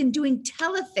not even doing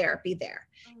teletherapy there.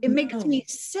 It makes me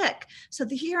sick. So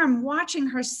here I'm watching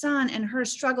her son and her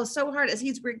struggle so hard as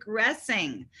he's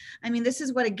regressing. I mean, this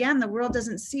is what, again, the world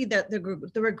doesn't see,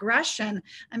 the regression.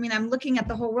 I mean, I'm looking at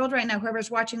the whole world right now. Whoever's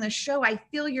watching this show, I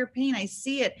feel your pain. I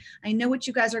see it. I know what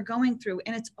you guys are going through,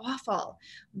 and it's awful.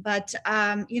 But,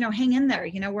 you know, hang in there.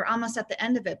 You know, we're almost at the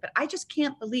end of it. But I just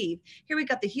can't believe, here we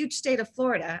got the huge state of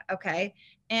Florida, okay,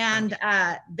 and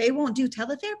they won't do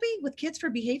teletherapy with kids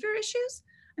for behavior issues?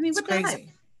 I mean, what the heck?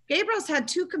 Gabriel's had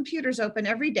 2 computers open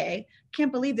every day.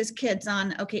 Can't believe this kid's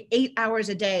on, okay, 8 hours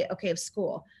a day, okay, of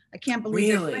school. I can't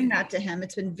believe they're doing that to him.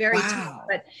 It's been very tough.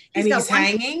 But he's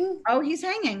hanging? Oh, he's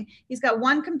hanging. He's got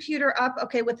 1 computer up,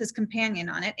 okay, with his companion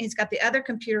on it. He's got the other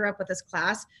computer up with his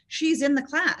class. She's in the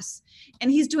class.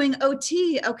 And he's doing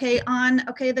OT, okay, on,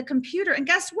 okay, the computer. And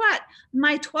guess what?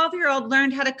 My 12-year-old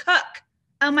learned how to cook.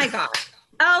 Oh my God.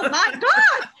 Oh my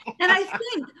God. And I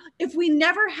think if we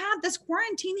never had this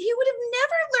quarantine, he would have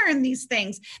never learned these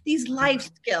things, these life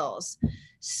skills.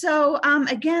 So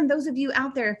again, those of you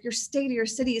out there, if your state or your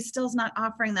city is still not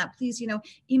offering that, please, you know,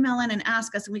 email in and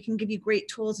ask us, and we can give you great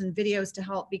tools and videos to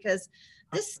help, because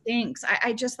this stinks.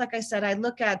 I just, like I said, I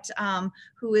look at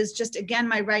who is just, again,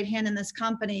 my right hand in this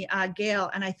company, Gail,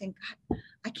 and I think,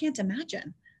 I can't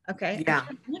imagine. Okay. Yeah.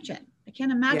 I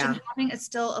can't imagine having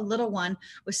still a little one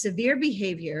with severe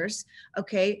behaviors,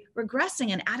 okay,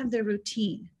 regressing and out of their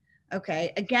routine.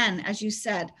 Okay. Again, as you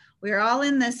said, we're all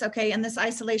in this, okay, in this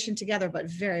isolation together, but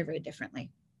very, very differently.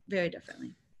 Very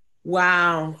differently.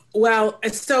 Wow. Well,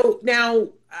 so now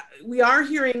we are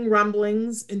hearing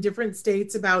rumblings in different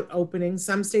states about opening.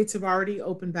 Some states have already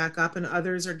opened back up and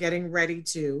others are getting ready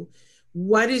to.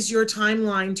 What is your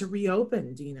timeline to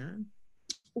reopen, Dina?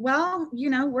 Well, you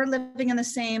know, we're living in the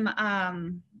same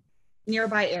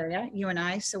nearby area, you and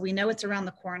I, so we know it's around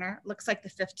the corner. Looks like the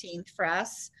 15th for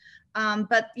us.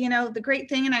 But, you know, the great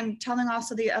thing, and I'm telling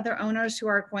also the other owners who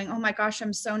are going, oh my gosh,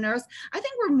 I'm so nervous. I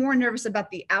think we're more nervous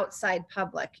about the outside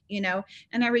public, you know,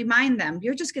 and I remind them,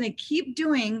 you're just going to keep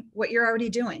doing what you're already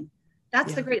doing.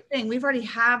 That's the great thing. We've already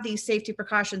have these safety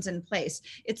precautions in place.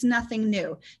 It's nothing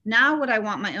new. Now, what I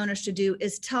want my owners to do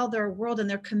is tell their world and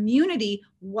their community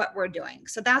what we're doing.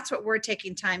 So that's what we're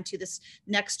taking time to this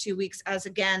next 2 weeks, as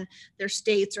again, their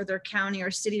states or their county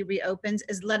or city reopens,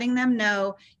 is letting them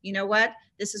know, you know what,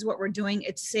 this is what we're doing.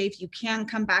 It's safe. You can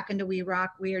come back into We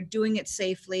Rock. We are doing it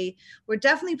safely. We're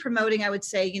definitely promoting, I would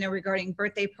say, you know, regarding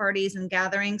birthday parties and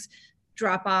gatherings,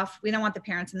 drop off. We don't want the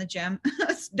parents in the gym.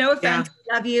 No offense,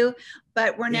 love you,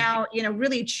 but we're now, you know,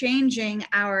 really changing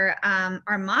our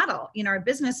model, you know, our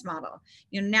business model,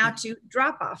 you know, now to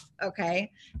drop off.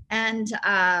 Okay. And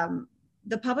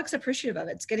the public's appreciative of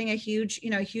it. It's getting a huge, you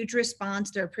know, huge response.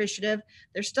 They're appreciative.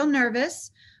 They're still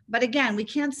nervous, but again, we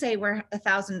can't say we're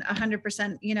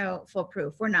 100%, you know,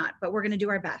 foolproof. We're not, but we're going to do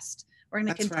our best. We're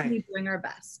going to continue doing our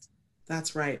best.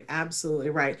 That's right. Absolutely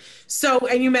right. So,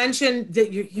 and you mentioned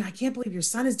that you know, I can't believe your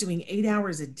son is doing 8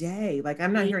 hours a day. Like,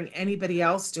 I'm not hearing anybody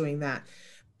else doing that.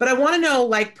 But I want to know,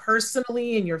 like,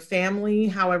 personally in your family,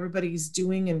 how everybody's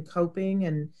doing and coping,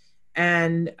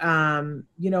 and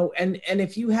you know, and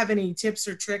if you have any tips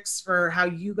or tricks for how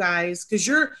you guys, because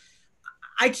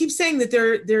I keep saying that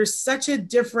there's such a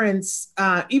difference,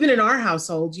 even in our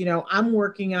household. You know, I'm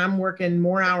working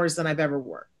more hours than I've ever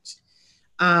worked.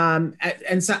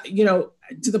 And so, you know,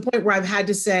 to the point where I've had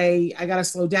to say, I got to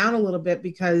slow down a little bit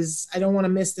because I don't want to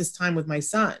miss this time with my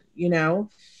son, you know,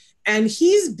 and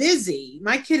he's busy.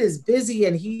 My kid is busy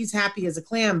and he's happy as a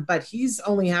clam, but he's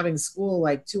only having school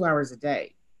like 2 hours a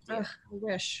day. Ugh, I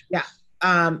wish. Yeah.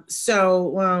 So,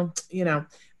 well, you know,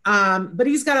 but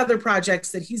he's got other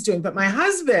projects that he's doing. But my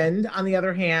husband, on the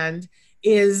other hand,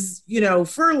 is, you know,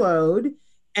 furloughed.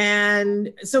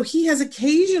 And so he has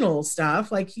occasional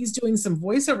stuff, like he's doing some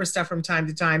voiceover stuff from time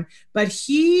to time, but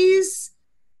he's,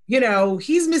 you know,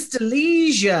 he's Mr.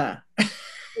 Leisure.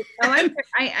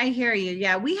 I hear you.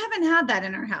 Yeah, we haven't had that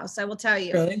in our house, I will tell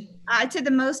you. Really? I'd say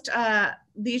the most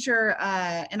leisure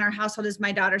in our household is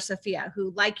my daughter, Sophia,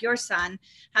 who, like your son,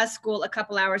 has school a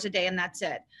couple hours a day and that's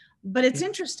it. But it's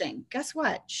interesting. Guess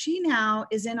what? She now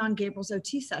is in on Gabriel's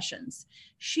OT sessions.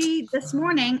 She, this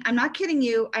morning, I'm not kidding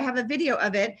you, I have a video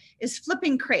of it, is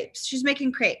flipping crepes. She's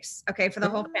making crepes, okay, for the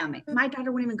whole family. My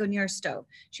daughter wouldn't even go near a stove.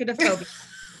 She had a phobia.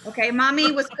 Okay,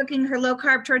 mommy was cooking her low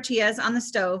carb tortillas on the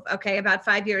stove, okay, about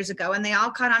 5 years ago, and they all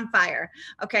caught on fire,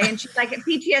 okay, and she's like,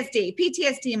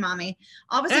 PTSD, mommy.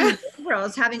 All of a sudden,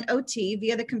 Gabriel's having OT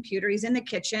via the computer. He's in the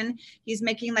kitchen. He's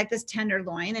making like this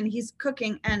tenderloin, and he's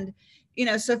cooking, and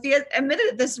Sophia admitted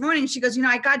it this morning. She goes,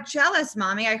 I got jealous,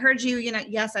 mommy. I heard you,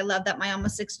 yes, I love that my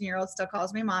almost 16-year-old still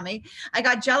calls me mommy. I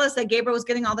got jealous that Gabriel was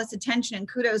getting all this attention and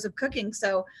kudos of cooking.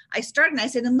 So I started and I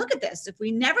said, and look at this. If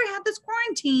we never had this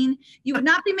quarantine, you would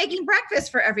not be making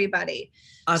breakfast for everybody.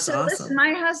 That's so awesome. Listen,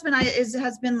 my husband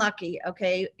has been lucky.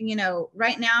 Okay.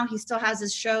 Right now he still has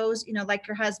his shows, like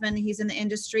your husband, he's in the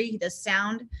industry. He does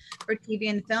sound for TV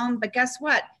and film, but guess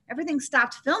what? Everything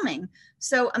stopped filming.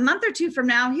 So a month or two from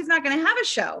now, he's not going to have a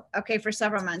show, okay, for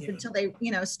several months until they,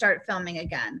 start filming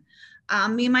again.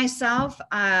 Me, myself,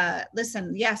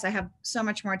 listen, yes, I have so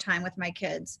much more time with my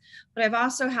kids, but I've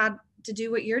also had to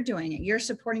do what you're doing. You're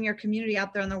supporting your community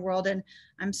out there in the world, and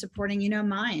I'm supporting,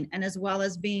 mine, and as well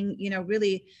as being,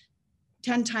 really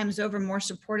 10 times over more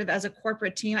supportive as a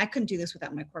corporate team. I couldn't do this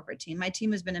without my corporate team. My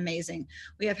team has been amazing.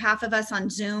 We have half of us on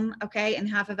Zoom, okay, and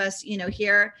half of us,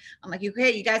 here. I'm like,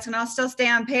 okay, you guys can all still stay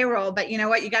on payroll, but you know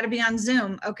what? You got to be on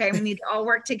Zoom, okay? We need to all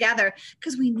work together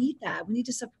because we need that. We need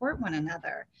to support one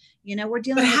another. We're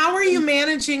dealing. But how are you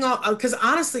managing all? Because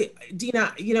honestly,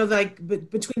 Dina,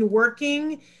 between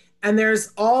working and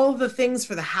there's all the things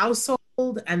for the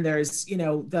household, and there's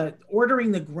the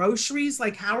ordering the groceries.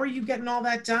 Like, how are you getting all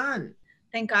that done?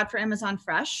 Thank God for Amazon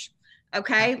Fresh.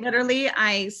 Okay. Literally,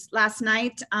 last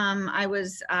night, I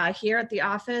was here at the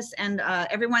office, and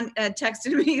everyone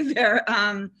texted me their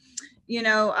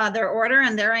order,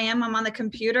 and there I am. I'm on the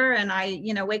computer, and I,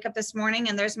 wake up this morning,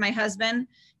 and there's my husband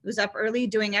who's up early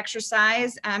doing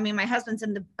exercise. I mean, my husband's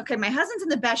in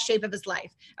the best shape of his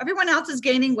life. Everyone else is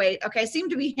gaining weight. Okay. I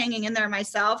seem to be hanging in there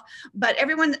myself, but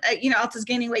everyone, else is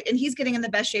gaining weight, and he's getting in the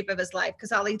best shape of his life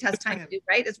because all he has time to do,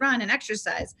 right, is run and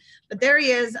exercise. But there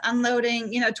he is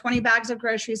unloading, 20 bags of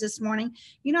groceries this morning.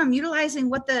 I'm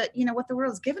utilizing what the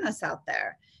world's given us out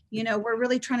there. We're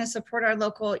really trying to support our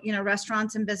local,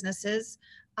 restaurants and businesses.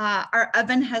 Our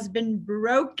oven has been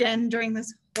broken during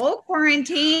this whole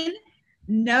quarantine.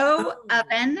 No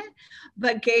oven,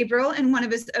 but Gabriel in one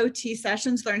of his OT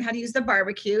sessions learned how to use the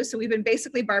barbecue. So we've been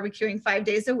basically barbecuing 5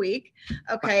 days a week.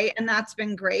 Okay. And that's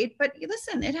been great. But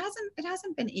listen, it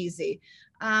hasn't been easy.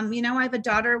 I have a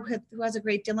daughter who has a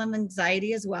great deal of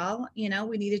anxiety as well. We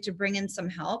needed to bring in some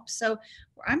help. So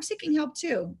I'm seeking help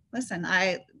too. Listen,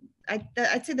 I'd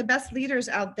say the best leaders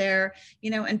out there,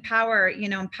 empower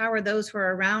those who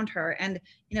are around her. And,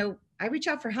 I reach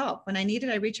out for help when I need it.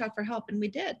 I reach out for help, and we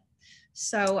did.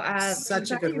 So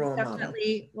such a good role model.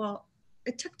 Well,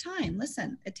 it took time.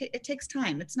 Listen, it takes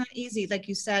time. It's not easy, like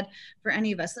you said, for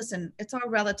any of us. Listen, it's all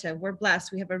relative. We're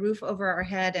blessed. We have a roof over our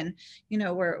head, and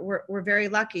we're very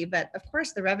lucky. But of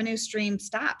course, the revenue stream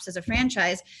stops as a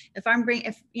franchise. If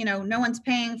no one's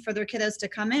paying for their kiddos to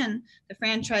come in, the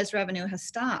franchise revenue has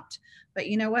stopped. But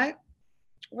you know what?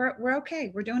 We're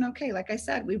okay. We're doing okay. Like I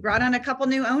said, we brought on a couple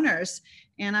new owners,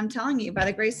 and I'm telling you, by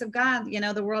the grace of God,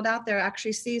 the world out there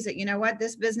actually sees that,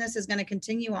 this business is going to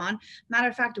continue on. Matter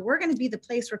of fact, we're going to be the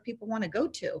place where people want to go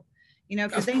to,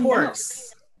 because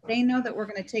they know that we're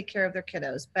going to take care of their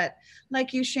kiddos. But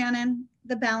like you, Shannon,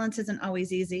 the balance isn't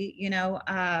always easy.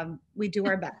 We do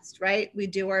our best, right? We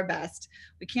do our best.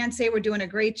 We can't say we're doing a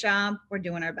great job. We're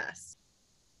doing our best.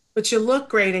 But you look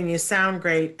great and you sound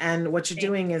great, and what you're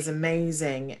doing is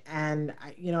amazing. And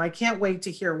I can't wait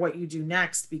to hear what you do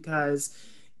next, because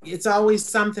it's always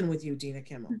something with you, Dina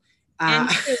Kimmel. Well,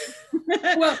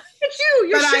 it's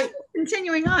you're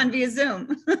continuing on via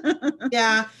Zoom.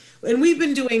 Yeah, and we've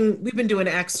been doing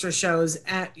extra shows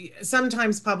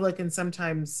sometimes public and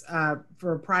sometimes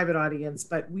for a private audience.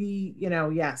 But we,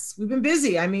 yes, we've been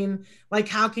busy. I mean, like,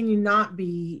 how can you not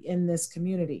be in this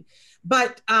community?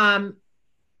 But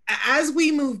as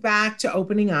we move back to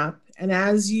opening up, and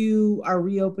as you are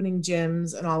reopening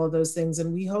gyms and all of those things,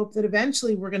 and we hope that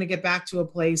eventually we're going to get back to a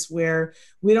place where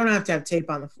we don't have to have tape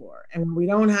on the floor, and we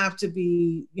don't have to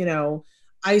be,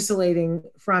 isolating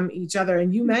from each other.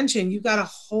 And you mentioned you got a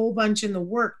whole bunch in the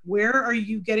work. Where are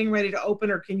you getting ready to open,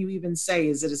 or can you even say,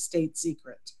 is it a state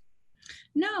secret?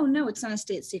 No, it's not a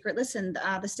state secret. Listen,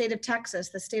 the state of Texas,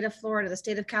 the state of Florida, the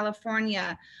state of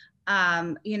California,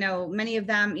 many of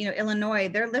them, Illinois,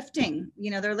 they're lifting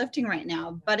right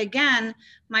now. But again,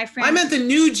 my friend, I meant the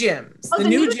new gyms. Oh, the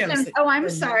new gyms. Oh, I'm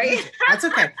sorry. That's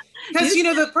okay. Because,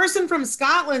 the person from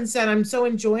Scotland said, I'm so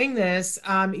enjoying this,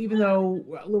 even though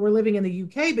we're living in the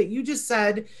UK, but you just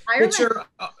said Ireland. That you're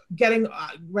getting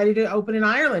ready to open in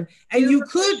Ireland. And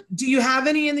do you have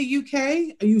any in the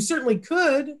UK? You certainly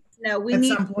could. No, we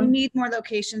need more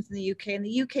locations in the UK, and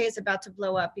the UK is about to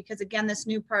blow up because, again, this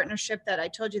new partnership that I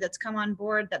told you that's come on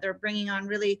board, that they're bringing on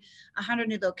really 100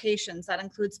 new locations. That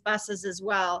includes buses as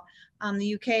well.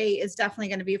 The UK is definitely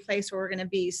going to be a place where we're going to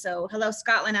be. So hello,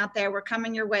 Scotland out there. We're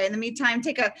coming your way. In the meantime,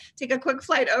 take a quick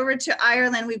flight over to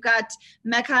Ireland. We've got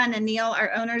Mecca and Anil,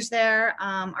 our owners there,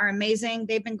 are amazing.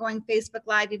 They've been going Facebook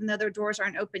Live, even though their doors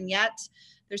aren't open yet.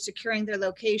 They're securing their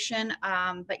location.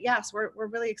 But yes, we're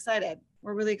really excited.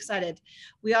 We're really excited.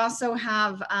 We also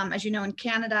have, as you know, in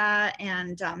Canada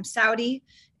and Saudi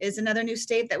is another new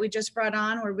state that we just brought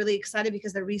on. We're really excited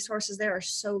because the resources there are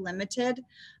so limited.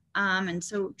 And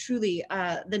so truly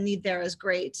the need there is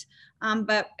great.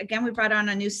 But again, we brought on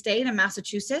a new state in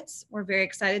Massachusetts. We're very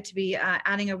excited to be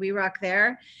adding a WeRock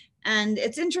there. And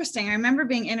it's interesting. I remember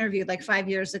being interviewed like 5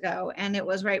 years ago, and it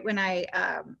was right when I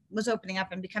was opening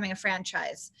up and becoming a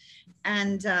franchise.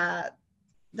 And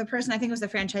the person, I think it was the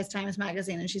Franchise Times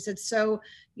magazine, and she said, so,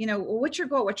 well, what's your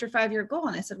goal? What's your 5-year goal?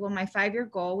 And I said, well, my 5-year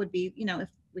goal would be, if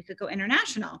we could go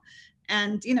international.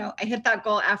 And, I hit that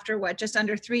goal after just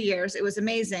under 3 years. It was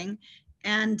amazing.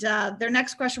 And their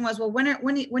next question was, well, when are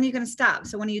you going to stop?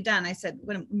 So when are you done? I said,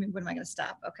 when am I going to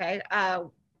stop? Okay.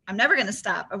 I'm never going to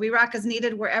stop. A WeRock is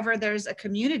needed wherever there's a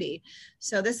community.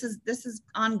 So this is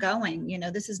ongoing.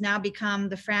 This has now become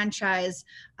the franchise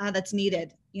that's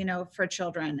needed, for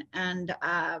children. And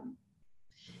I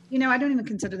don't even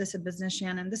consider this a business,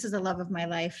 Shannon. This is the love of my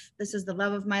life. This is the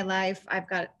love of my life. I've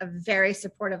got a very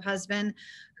supportive husband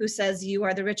who says, you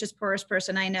are the richest, poorest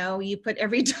person I know. You put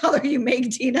every dollar you make,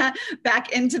 Tina,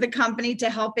 back into the company to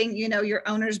helping, your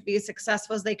owners be as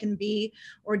successful as they can be,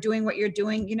 or doing what you're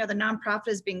doing. The nonprofit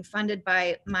is being funded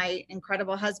by my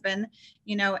incredible husband,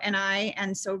 and I.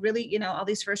 And so really, all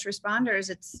these first responders,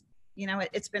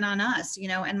 it's been on us,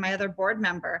 and my other board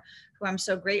member who I'm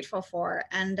so grateful for.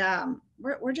 And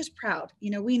we're just proud.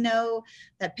 We know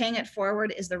that paying it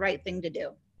forward is the right thing to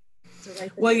do.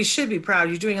 Well, you should be proud.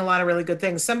 You're doing a lot of really good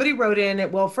things. Somebody wrote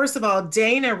in, well, first of all,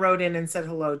 Dana wrote in and said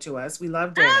hello to us. We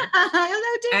love Dana.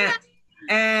 Hello, Dana.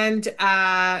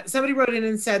 And somebody wrote in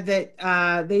and said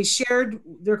that they shared,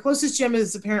 their closest gym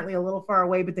is apparently a little far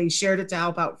away, but they shared it to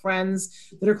help out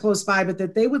friends that are close by, but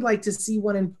that they would like to see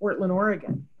one in Portland,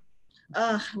 Oregon.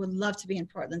 I would love to be in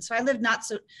Portland. So I lived not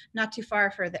too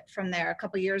far from there a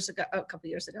couple years ago,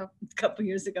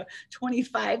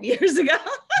 25 years ago.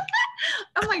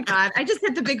 Oh my God. I just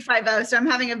hit the big 50. So I'm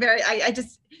having I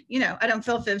just, I don't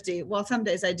feel 50. Well, some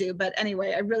days I do, but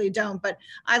anyway, I really don't. But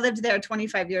I lived there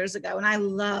 25 years ago and I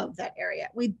love that area.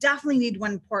 We definitely need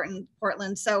one in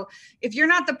Portland. So if you're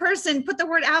not the person, put the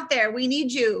word out there. We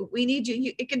need you. We need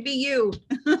you. It could be you.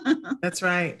 That's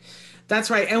right. That's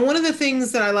right. And one of the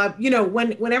things that I love,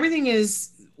 when everything is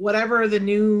whatever the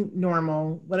new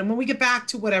normal, when we get back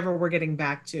to whatever we're getting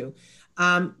back to,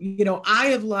 I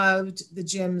have loved the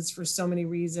gyms for so many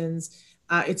reasons.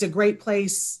 It's a great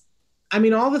place. I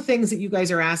mean, all the things that you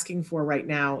guys are asking for right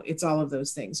now, it's all of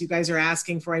those things. You guys are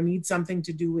asking for, I need something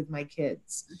to do with my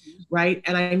kids, right?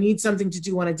 And I need something to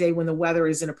do on a day when the weather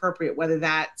is inappropriate, whether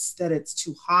that's that it's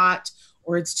too hot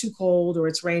or it's too cold or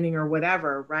it's raining or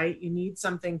whatever, right? You need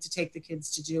something to take the kids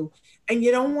to do. And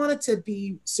you don't want it to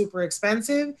be super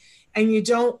expensive. And you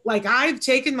don't, like, I've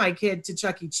taken my kid to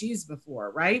Chuck E. Cheese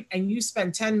before, right? And you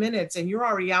spend 10 minutes and you're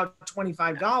already out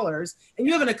 $25 and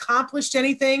you haven't accomplished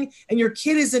anything. And your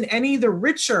kid isn't any the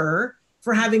richer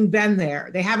for having been there.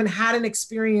 They haven't had an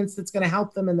experience that's going to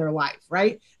help them in their life,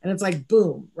 right? And it's like,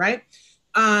 boom, right?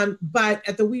 But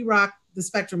at the WeRock, the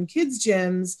Spectrum Kids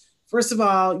gyms, first of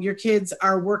all, your kids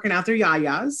are working out their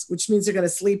yayas, which means they're going to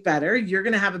sleep better. You're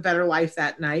going to have a better life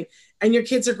that night. And your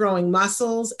kids are growing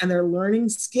muscles and they're learning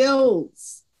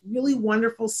skills, really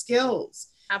wonderful skills.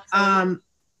 Absolutely.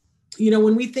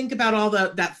 When we think about all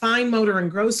that fine motor and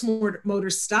gross motor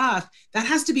stuff, that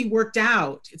has to be worked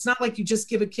out. It's not like you just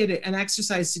give a kid an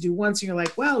exercise to do once and you're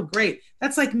like, well, great.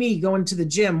 That's like me going to the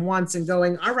gym once and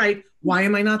going, all right, why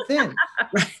am I not thin?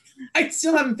 Right? I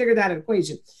still haven't figured that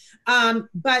equation.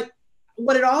 But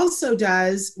what it also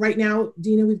does right now,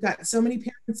 Dina, we've got so many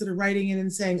parents that are writing in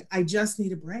and saying, I just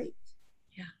need a break.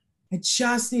 Yeah. I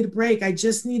just need a break. I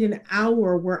just need an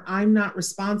hour where I'm not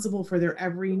responsible for their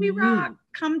every need.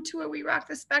 Come to it. WeRock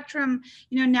the Spectrum.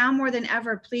 Now more than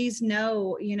ever, please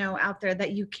know, out there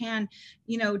that you can,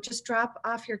 just drop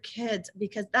off your kids,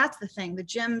 because that's the thing. The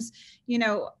gyms,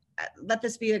 let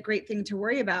this be a great thing to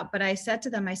worry about. But I said to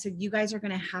them, I said, you guys are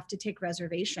going to have to take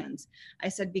reservations. I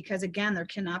said, because again, there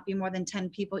cannot be more than 10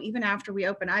 people, even after we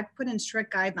open. I put in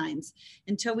strict guidelines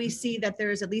until we see that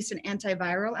there is at least an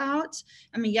antiviral out.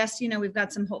 I mean, yes, you know, we've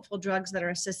got some hopeful drugs that are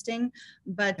assisting,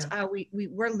 but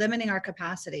we're limiting our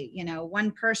capacity, you know,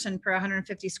 one person per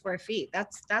 150 square feet.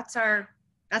 That's our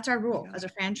rule as a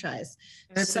franchise.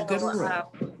 That's a good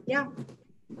rule. Yeah.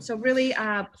 So really,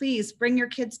 please bring your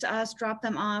kids to us, drop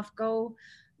them off, go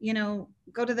to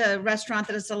the restaurant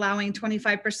that is allowing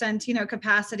 25%, you know,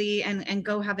 capacity, and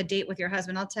go have a date with your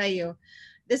husband. I'll tell you,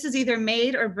 this is either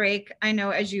made or break. I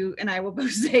know, as you and I will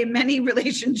both say, many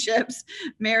relationships,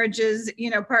 marriages, you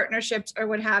know, partnerships or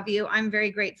what have you. I'm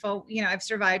very grateful. You know, I've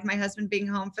survived my husband being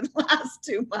home for the last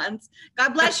 2 months.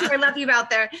 God bless you. I love you out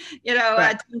there. You know,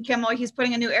 Right. Tim Kimmel, he's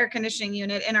putting a new air conditioning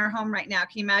unit in our home right now.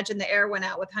 Can you imagine the air went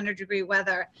out with 100-degree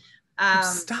weather?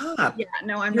 Stop. Yeah,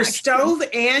 no, I'm your not stove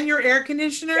and your air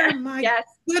conditioner? Yes, My yes.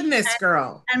 goodness,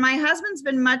 girl. And my husband's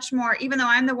been much more, even though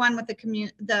I'm the one with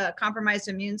the compromised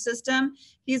immune system,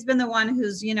 he's been the one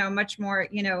who's, you know, much more,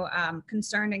 you know,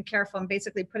 concerned and careful, and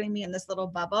basically putting me in this little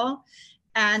bubble.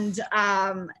 And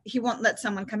he won't let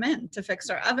someone come in to fix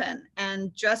our oven.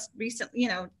 And just recently, you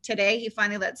know, today he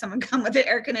finally let someone come with the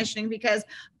air conditioning, because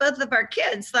both of our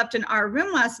kids slept in our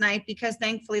room last night, because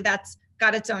thankfully that's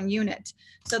got its own unit.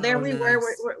 So there we were,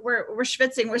 we're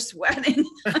schwitzing, we're sweating.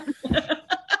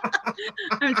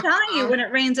 I'm telling you, when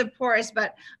it rains, it pours.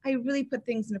 But I really put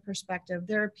things into perspective.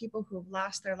 There are people who have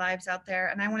lost their lives out there.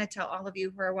 And I want to tell all of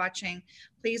you who are watching,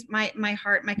 please, my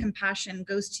heart, my compassion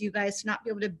goes to you guys to not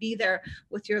be able to be there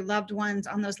with your loved ones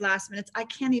on those last minutes. I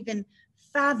can't even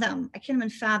fathom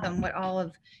what all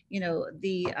of, you know,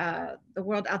 the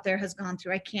world out there has gone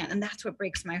through. I can't. And that's what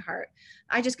breaks my heart.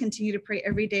 I just continue to pray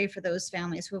every day for those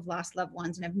families who have lost loved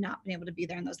ones and have not been able to be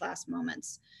there in those last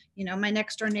moments. You know, my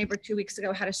next door neighbor 2 weeks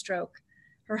ago had a stroke.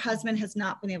 Her husband has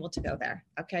not been able to go there.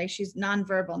 Okay. She's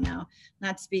nonverbal now,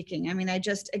 not speaking. I mean, I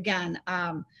just, again,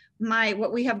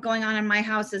 what we have going on in my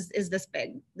house is this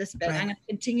big. Right. I'm going to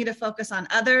continue to focus on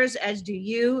others, as do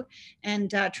you,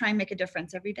 and try and make a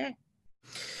difference every day.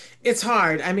 It's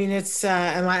hard. I mean, it's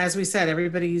and as we said,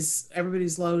 everybody's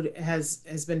load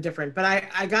has been different. But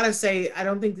I gotta say, I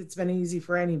don't think it's been easy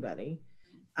for anybody,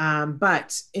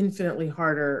 but infinitely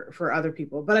harder for other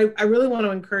people. But I really want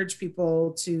to encourage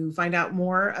people to find out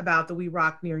more about the We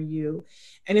Rock near you,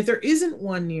 and if there isn't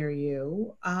one near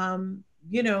you,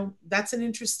 you know, that's an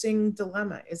interesting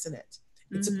dilemma, isn't it?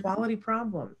 It's a quality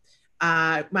problem.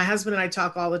 My husband and I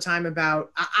talk all the time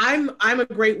about. I'm a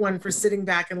great one for sitting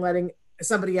back and letting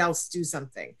somebody else do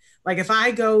something. Like if I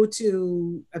go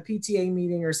to a PTA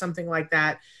meeting or something like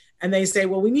that, and they say,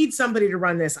 well, we need somebody to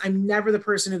run this, I'm never the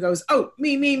person who goes, oh,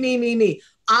 me.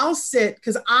 I'll sit,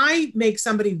 because I make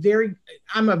somebody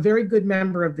I'm a very good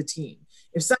member of the team.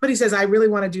 If somebody says, I really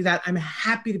want to do that, I'm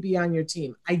happy to be on your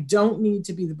team. I don't need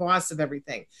to be the boss of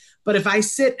everything. But if I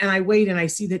sit and I wait and I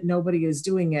see that nobody is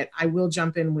doing it, I will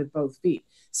jump in with both feet.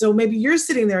 So maybe you're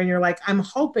sitting there and you're like, I'm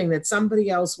hoping that somebody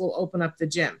else will open up the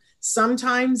gym.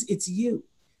 Sometimes it's you.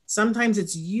 Sometimes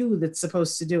it's you that's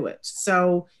supposed to do it.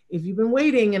 So if you've been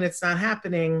waiting and it's not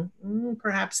happening,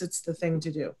 perhaps it's the thing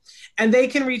to do. And they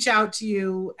can reach out to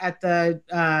you at the,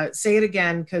 say it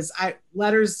again, because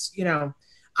letters, you know,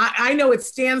 I know it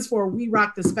stands for We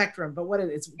Rock the Spectrum, but what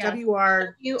it's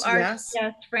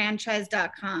WRTS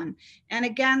franchise.com. And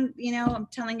again, you know, I'm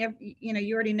telling you know,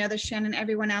 you already know this, Shannon,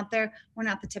 everyone out there, we're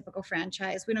not the typical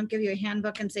franchise. We don't give you a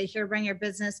handbook and say, here, run your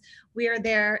business. We are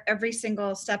there every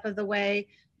single step of the way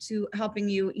to helping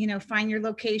you, you know, find your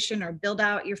location or build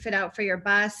out your fit out for your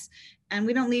bus. And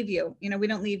we don't leave you, you know, we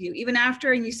don't leave you. Even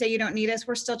after, and you say you don't need us,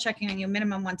 we're still checking on you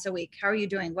minimum once a week. How are you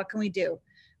doing? What can we do?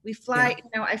 We fly, you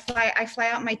know, I fly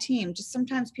out my team. Just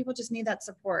sometimes people just need that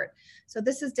support. So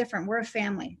this is different. We're a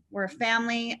family.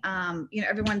 You know,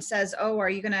 everyone says, oh,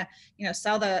 are you going to, you know,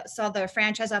 sell the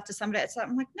franchise off to somebody? So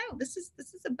I'm like, no, this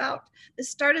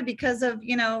started because of,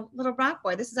 you know, Little Rock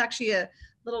Boy. This is actually a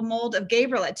little mold of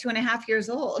Gabriel at 2.5 years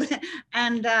old.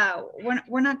 And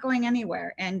we're not going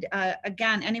anywhere. And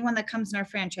again, anyone that comes in our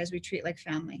franchise, we treat like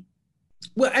family.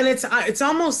 Well, and it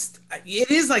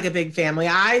is like a big family.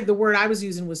 The word I was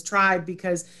using was tribe,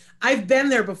 because I've been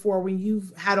there before when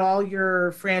you've had all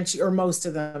your franchise or most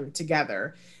of them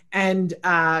together, and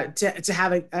to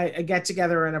have a get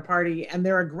together and a party. And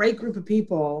they're a great group of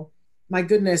people. My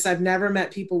goodness, I've never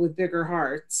met people with bigger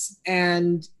hearts,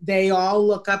 and they all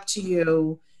look up to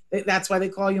you. That's why they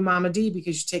call you Mama D,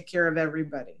 because you take care of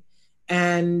everybody.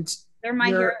 And they're my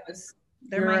heroes.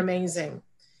 You're amazing.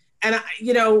 And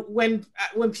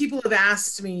when people have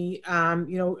asked me,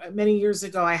 many years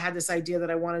ago, I had this idea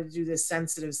that I wanted to do this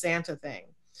sensitive Santa thing,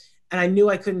 and I knew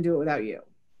I couldn't do it without you.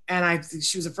 And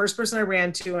she was the first person I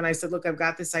ran to, and I said, "Look, I've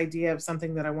got this idea of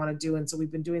something that I want to do." And so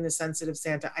we've been doing the sensitive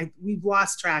Santa. We've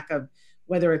lost track of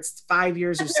whether it's 5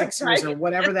 years or 6 years or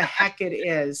whatever the heck it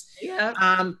is.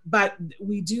 Yeah. But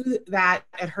we do that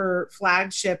at her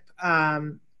flagship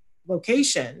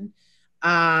location.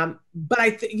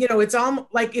 But it's all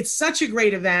like, it's such a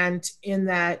great event in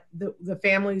that the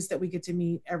families that we get to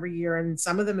meet every year, and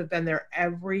some of them have been there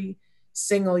every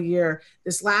single year.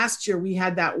 This last year, we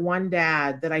had that one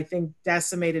dad that I think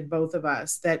decimated both of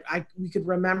us, that we could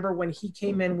remember when he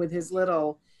came in with his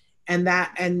little, and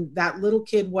that little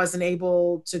kid wasn't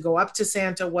able to go up to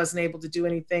Santa, wasn't able to do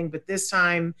anything. But this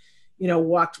time,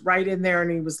 walked right in there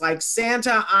and he was like,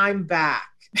 "Santa, I'm back."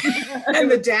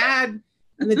 And the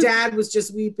dad was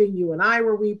just weeping. You and I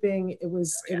were weeping. It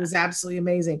was absolutely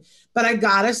amazing. But I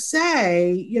gotta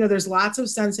say, there's lots of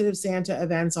sensitive Santa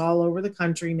events all over the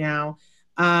country now.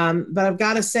 But I've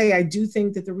got to say, I do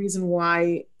think that the reason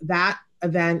why that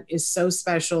event is so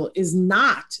special is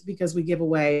not because we give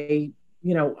away,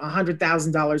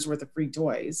 $100,000 worth of free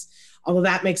toys, although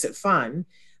that makes it fun.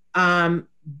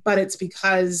 But it's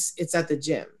because it's at the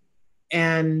gym.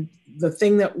 And the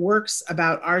thing that works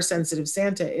about our sensitive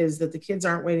Santa is that the kids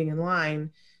aren't waiting in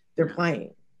line. They're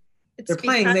playing. They're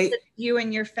playing. It's you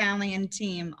and your family and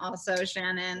team also,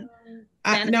 Shannon.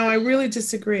 No, I really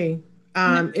disagree.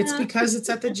 It's because it's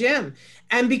at the gym,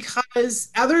 and because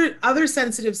other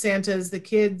sensitive Santas, the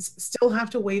kids still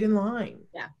have to wait in line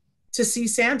to see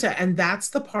Santa. And that's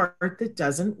the part that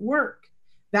doesn't work.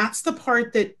 That's the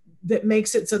part that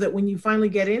makes it so that when you finally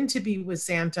get in to be with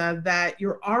Santa, that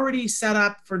you're already set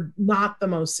up for not the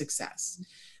most success.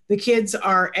 The kids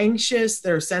are anxious,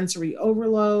 they're sensory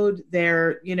overload,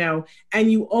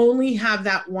 and you only have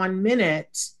that 1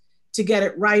 minute to get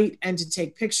it right and to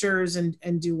take pictures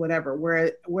and do whatever.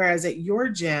 Whereas at your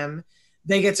gym,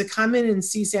 they get to come in and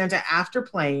see Santa after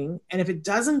playing. And if it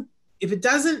doesn't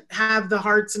have the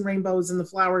hearts and rainbows and the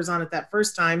flowers on it that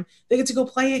first time, they get to go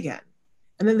play again.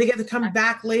 And then they get to come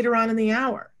back later on in the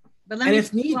hour. But let me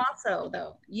tell you also,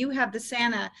 though, you have the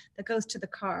Santa that goes to the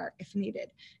car if needed.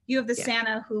 You have the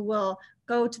Santa who will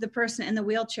go to the person in the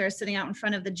wheelchair sitting out in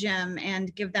front of the gym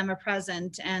and give them a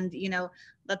present, and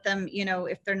let them,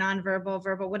 if they're nonverbal,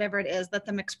 verbal, whatever it is, let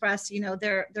them express,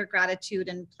 their gratitude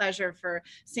and pleasure for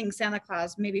seeing Santa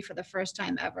Claus maybe for the first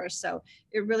time ever. So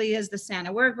it really is the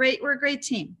Santa. We're a great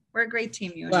team. We're a great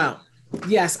team, you and me.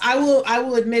 Yes, I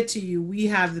will admit to you, we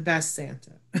have the best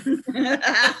Santa.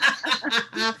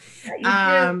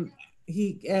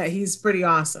 He's pretty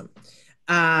awesome.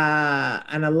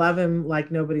 And I love him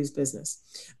like nobody's business.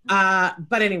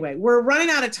 But anyway, we're running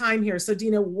out of time here. So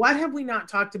Dina, what have we not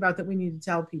talked about that we need to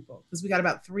tell people? Because we got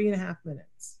about 3.5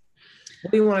 minutes.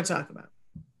 What do you want to talk about?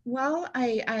 Well,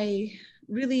 I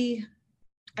feel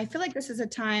like this is a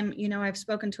time, I've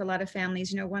spoken to a lot of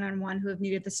families, one-on-one, who have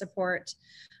needed the support.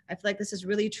 I feel like this is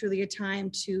really, truly a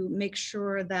time to make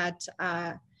sure that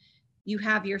you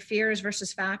have your fears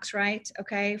versus facts, right?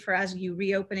 Okay. For as you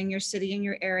reopening your city and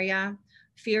your area,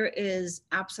 fear is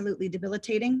absolutely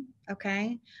debilitating.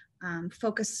 Okay.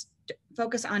 Focus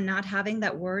on not having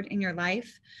that word in your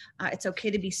life. It's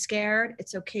okay to be scared.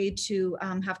 It's okay to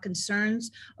have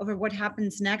concerns over what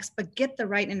happens next, but get the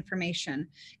right information.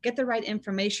 Get the right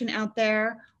information out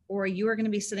there, or you are going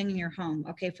to be sitting in your home,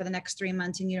 okay, for the next 3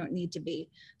 months, and you don't need to be.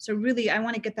 So really, I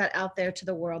want to get that out there to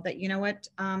the world that,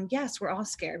 yes, we're all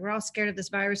scared. We're all scared of this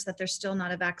virus that there's still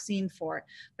not a vaccine for.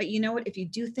 But you know what? If you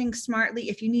do things smartly,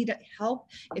 if you need help,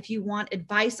 if you want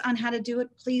advice on how to do it,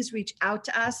 please reach out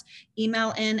to us.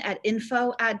 Email in at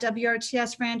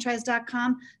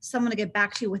info@wrtsfranchise.com. Someone will get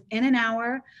back to you within an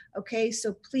hour. Okay,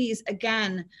 so please,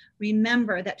 again,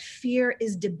 remember that fear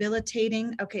is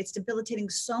debilitating. Okay, it's debilitating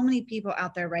so many people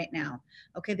out there right now.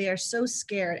 Okay, they are so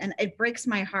scared, and it breaks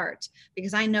my heart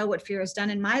because I know what fear has done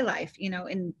in my life,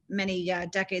 in many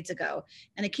decades ago,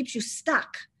 and it keeps you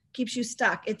stuck.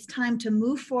 It's time to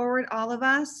move forward, all of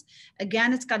us.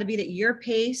 Again, it's got to be at your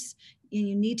pace.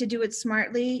 You need to do it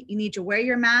smartly. You need to wear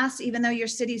your mask, even though your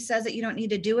city says that you don't need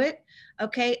to do it.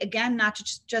 Okay, again, not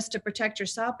just to protect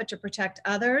yourself, but to protect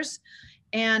others.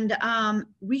 And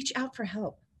reach out for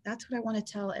help. That's what I want to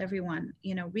tell everyone.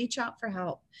 Reach out for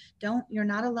help. You're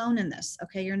not alone in this.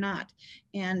 Okay. You're not.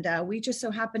 And we just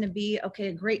so happen to be,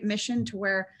 a great mission to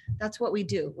where that's what we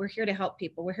do. We're here to help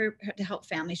people. We're here to help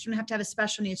families. You don't have to have a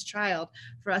special needs child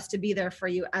for us to be there for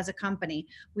you as a company.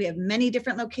 We have many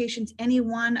different locations. Any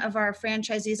one of our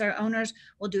franchisees, our owners,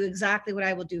 will do exactly what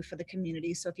I will do for the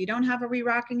community. So if you don't have a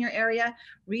ReRock in your area,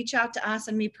 reach out to us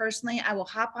and me personally. I will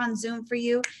hop on Zoom for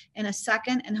you in a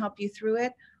second and help you through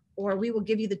it, or we will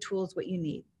give you the tools what you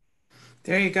need.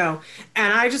 There you go.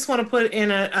 And I just want to put in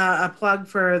a plug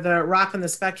for the Rock on the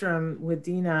Spectrum with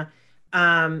Dina.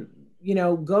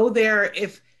 Go there.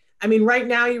 Right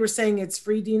now you were saying it's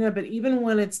free, Dina, but even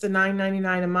when it's the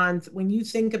 $9.99 a month, when you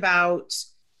think about,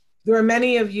 there are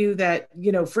many of you that,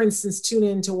 for instance, tune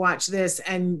in to watch this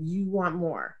and you want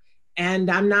more. And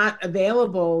I'm not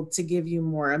available to give you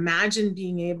more. Imagine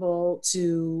being able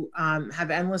to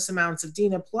have endless amounts of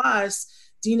Dina. Plus,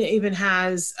 Dina even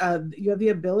has, you have the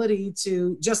ability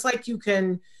to, just like you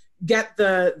can get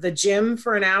the gym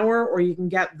for an hour, or you can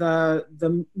get the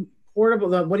portable,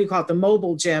 the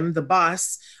mobile gym, the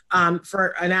bus,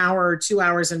 for an hour or 2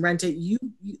 hours and rent it.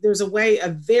 There's a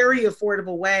very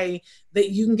affordable way that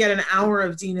you can get an hour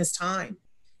of Dina's time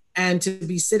and to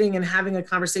be sitting and having a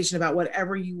conversation about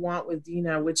whatever you want with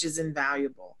Dina, which is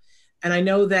invaluable. And I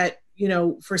know that,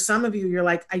 for some of you, you're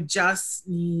like, I just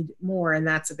need more, and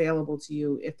that's available to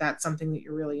you if that's something that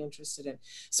you're really interested in.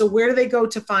 So where do they go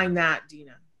to find that,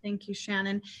 Dina? Thank you,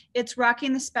 Shannon. It's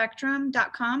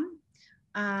rockingthespectrum.com.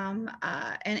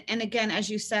 And again, as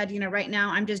you said, right now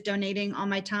I'm just donating all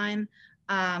my time.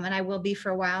 And I will be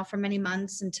for a while, for many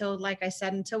months, until, like I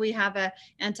said, until we have a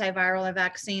antiviral, a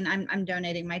vaccine. I'm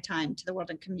donating my time to the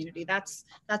world and community. That's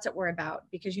what we're about,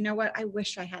 because you know what? I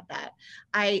wish I had that.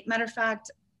 Matter of fact,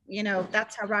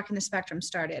 that's how Rocking the Spectrum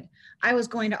started. I was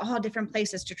going to all different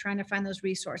places to trying to find those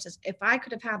resources. If I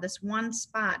could have had this one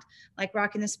spot like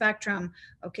Rocking the Spectrum,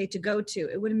 to go to,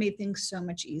 it would have made things so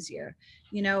much easier.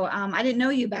 I didn't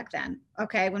know you back then.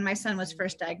 When my son was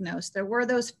first diagnosed, there were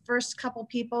those first couple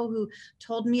people who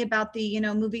told me about the,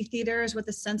 movie theaters with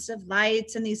the sensitive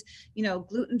lights and these,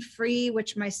 gluten-free,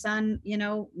 which my son,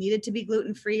 needed to be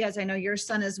gluten-free, as I know your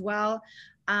son as well.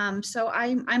 So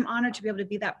I'm honored to be able to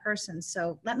be that person.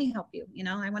 So let me help you.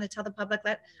 I want to tell the public,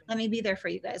 let me be there for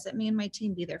you guys. Let me and my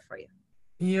team be there for you.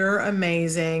 You're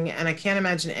amazing. And I can't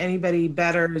imagine anybody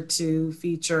better to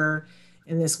feature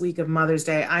in this week of Mother's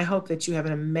Day. I hope that you have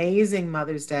an amazing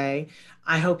Mother's Day.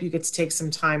 I hope you get to take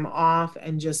some time off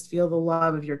and just feel the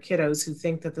love of your kiddos who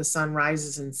think that the sun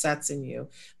rises and sets in you.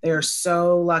 They are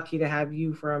so lucky to have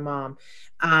you for a mom.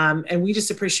 And we just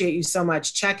appreciate you so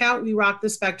much. Check out We Rock the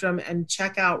Spectrum and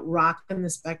check out Rockin' the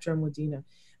Spectrum with Dina,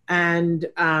 and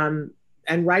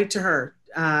write to her,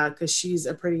 because she's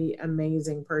a pretty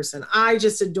amazing person. I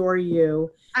just adore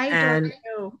you. I adore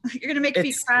you. You're going to make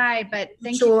me cry, but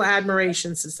thank you. Mutual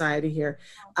Admiration Society here.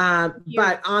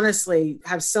 But honestly,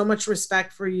 have so much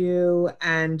respect for you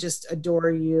and just adore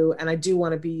you. And I do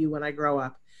want to be you when I grow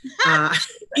up.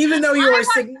 Even though you are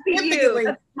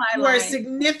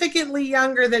significantly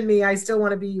younger than me, I still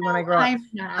want to be you when I grow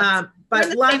up.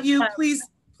 But love you.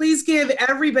 Please give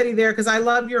everybody there, because I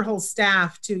love your whole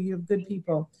staff too. You have good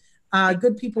people.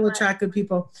 Good people attract good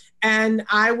people. And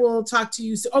I will talk to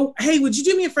you. Oh, hey, would you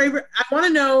do me a favor? I want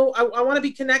to know, I want to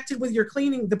be connected with your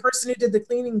cleaning, the person who did the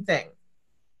cleaning thing.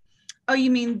 Oh, you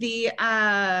mean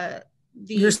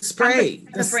your spray,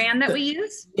 the brand that we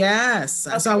use? Yes.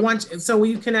 Okay. So will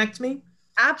you connect me?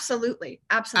 Absolutely.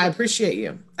 I appreciate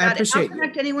you. I'll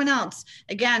connect anyone else.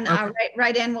 Again, okay.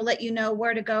 Right in, we'll let you know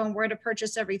where to go and where to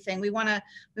purchase everything. We want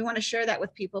to share that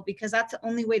with people, because that's the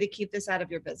only way to keep this out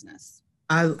of your business.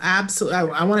 I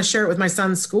want to share it with my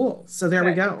son's school. So there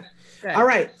we go. Good. All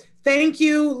right. Thank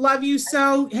you. Love you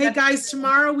so. Hey guys,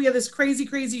 tomorrow we have this crazy,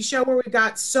 crazy show where we've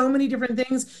got so many different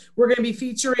things. We're going to be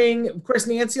featuring, of course,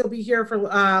 Nancy will be here for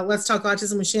Let's Talk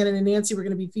Autism with Shannon and Nancy. We're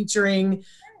going to be featuring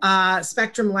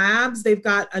Spectrum Labs. They've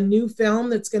got a new film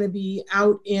that's going to be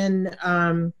out in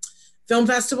film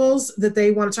festivals that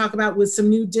they want to talk about, with some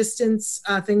new distance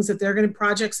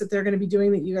projects that they're going to be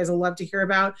doing that you guys will love to hear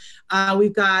about.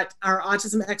 We've got our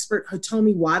autism expert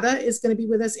Hitomi Wada is going to be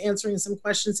with us answering some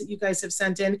questions that you guys have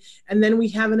sent in. And then we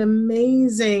have an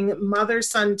amazing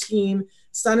mother-son team.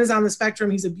 Son is on the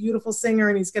spectrum. He's a beautiful singer,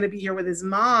 and he's going to be here with his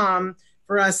mom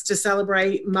for us to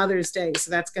celebrate Mother's Day.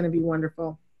 So that's going to be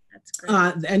wonderful. That's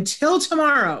great. Until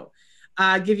tomorrow.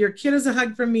 Give your kiddos a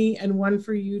hug from me and one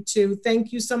for you too.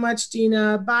 Thank you so much,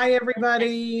 Dina. Bye,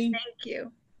 everybody. Thank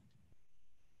you.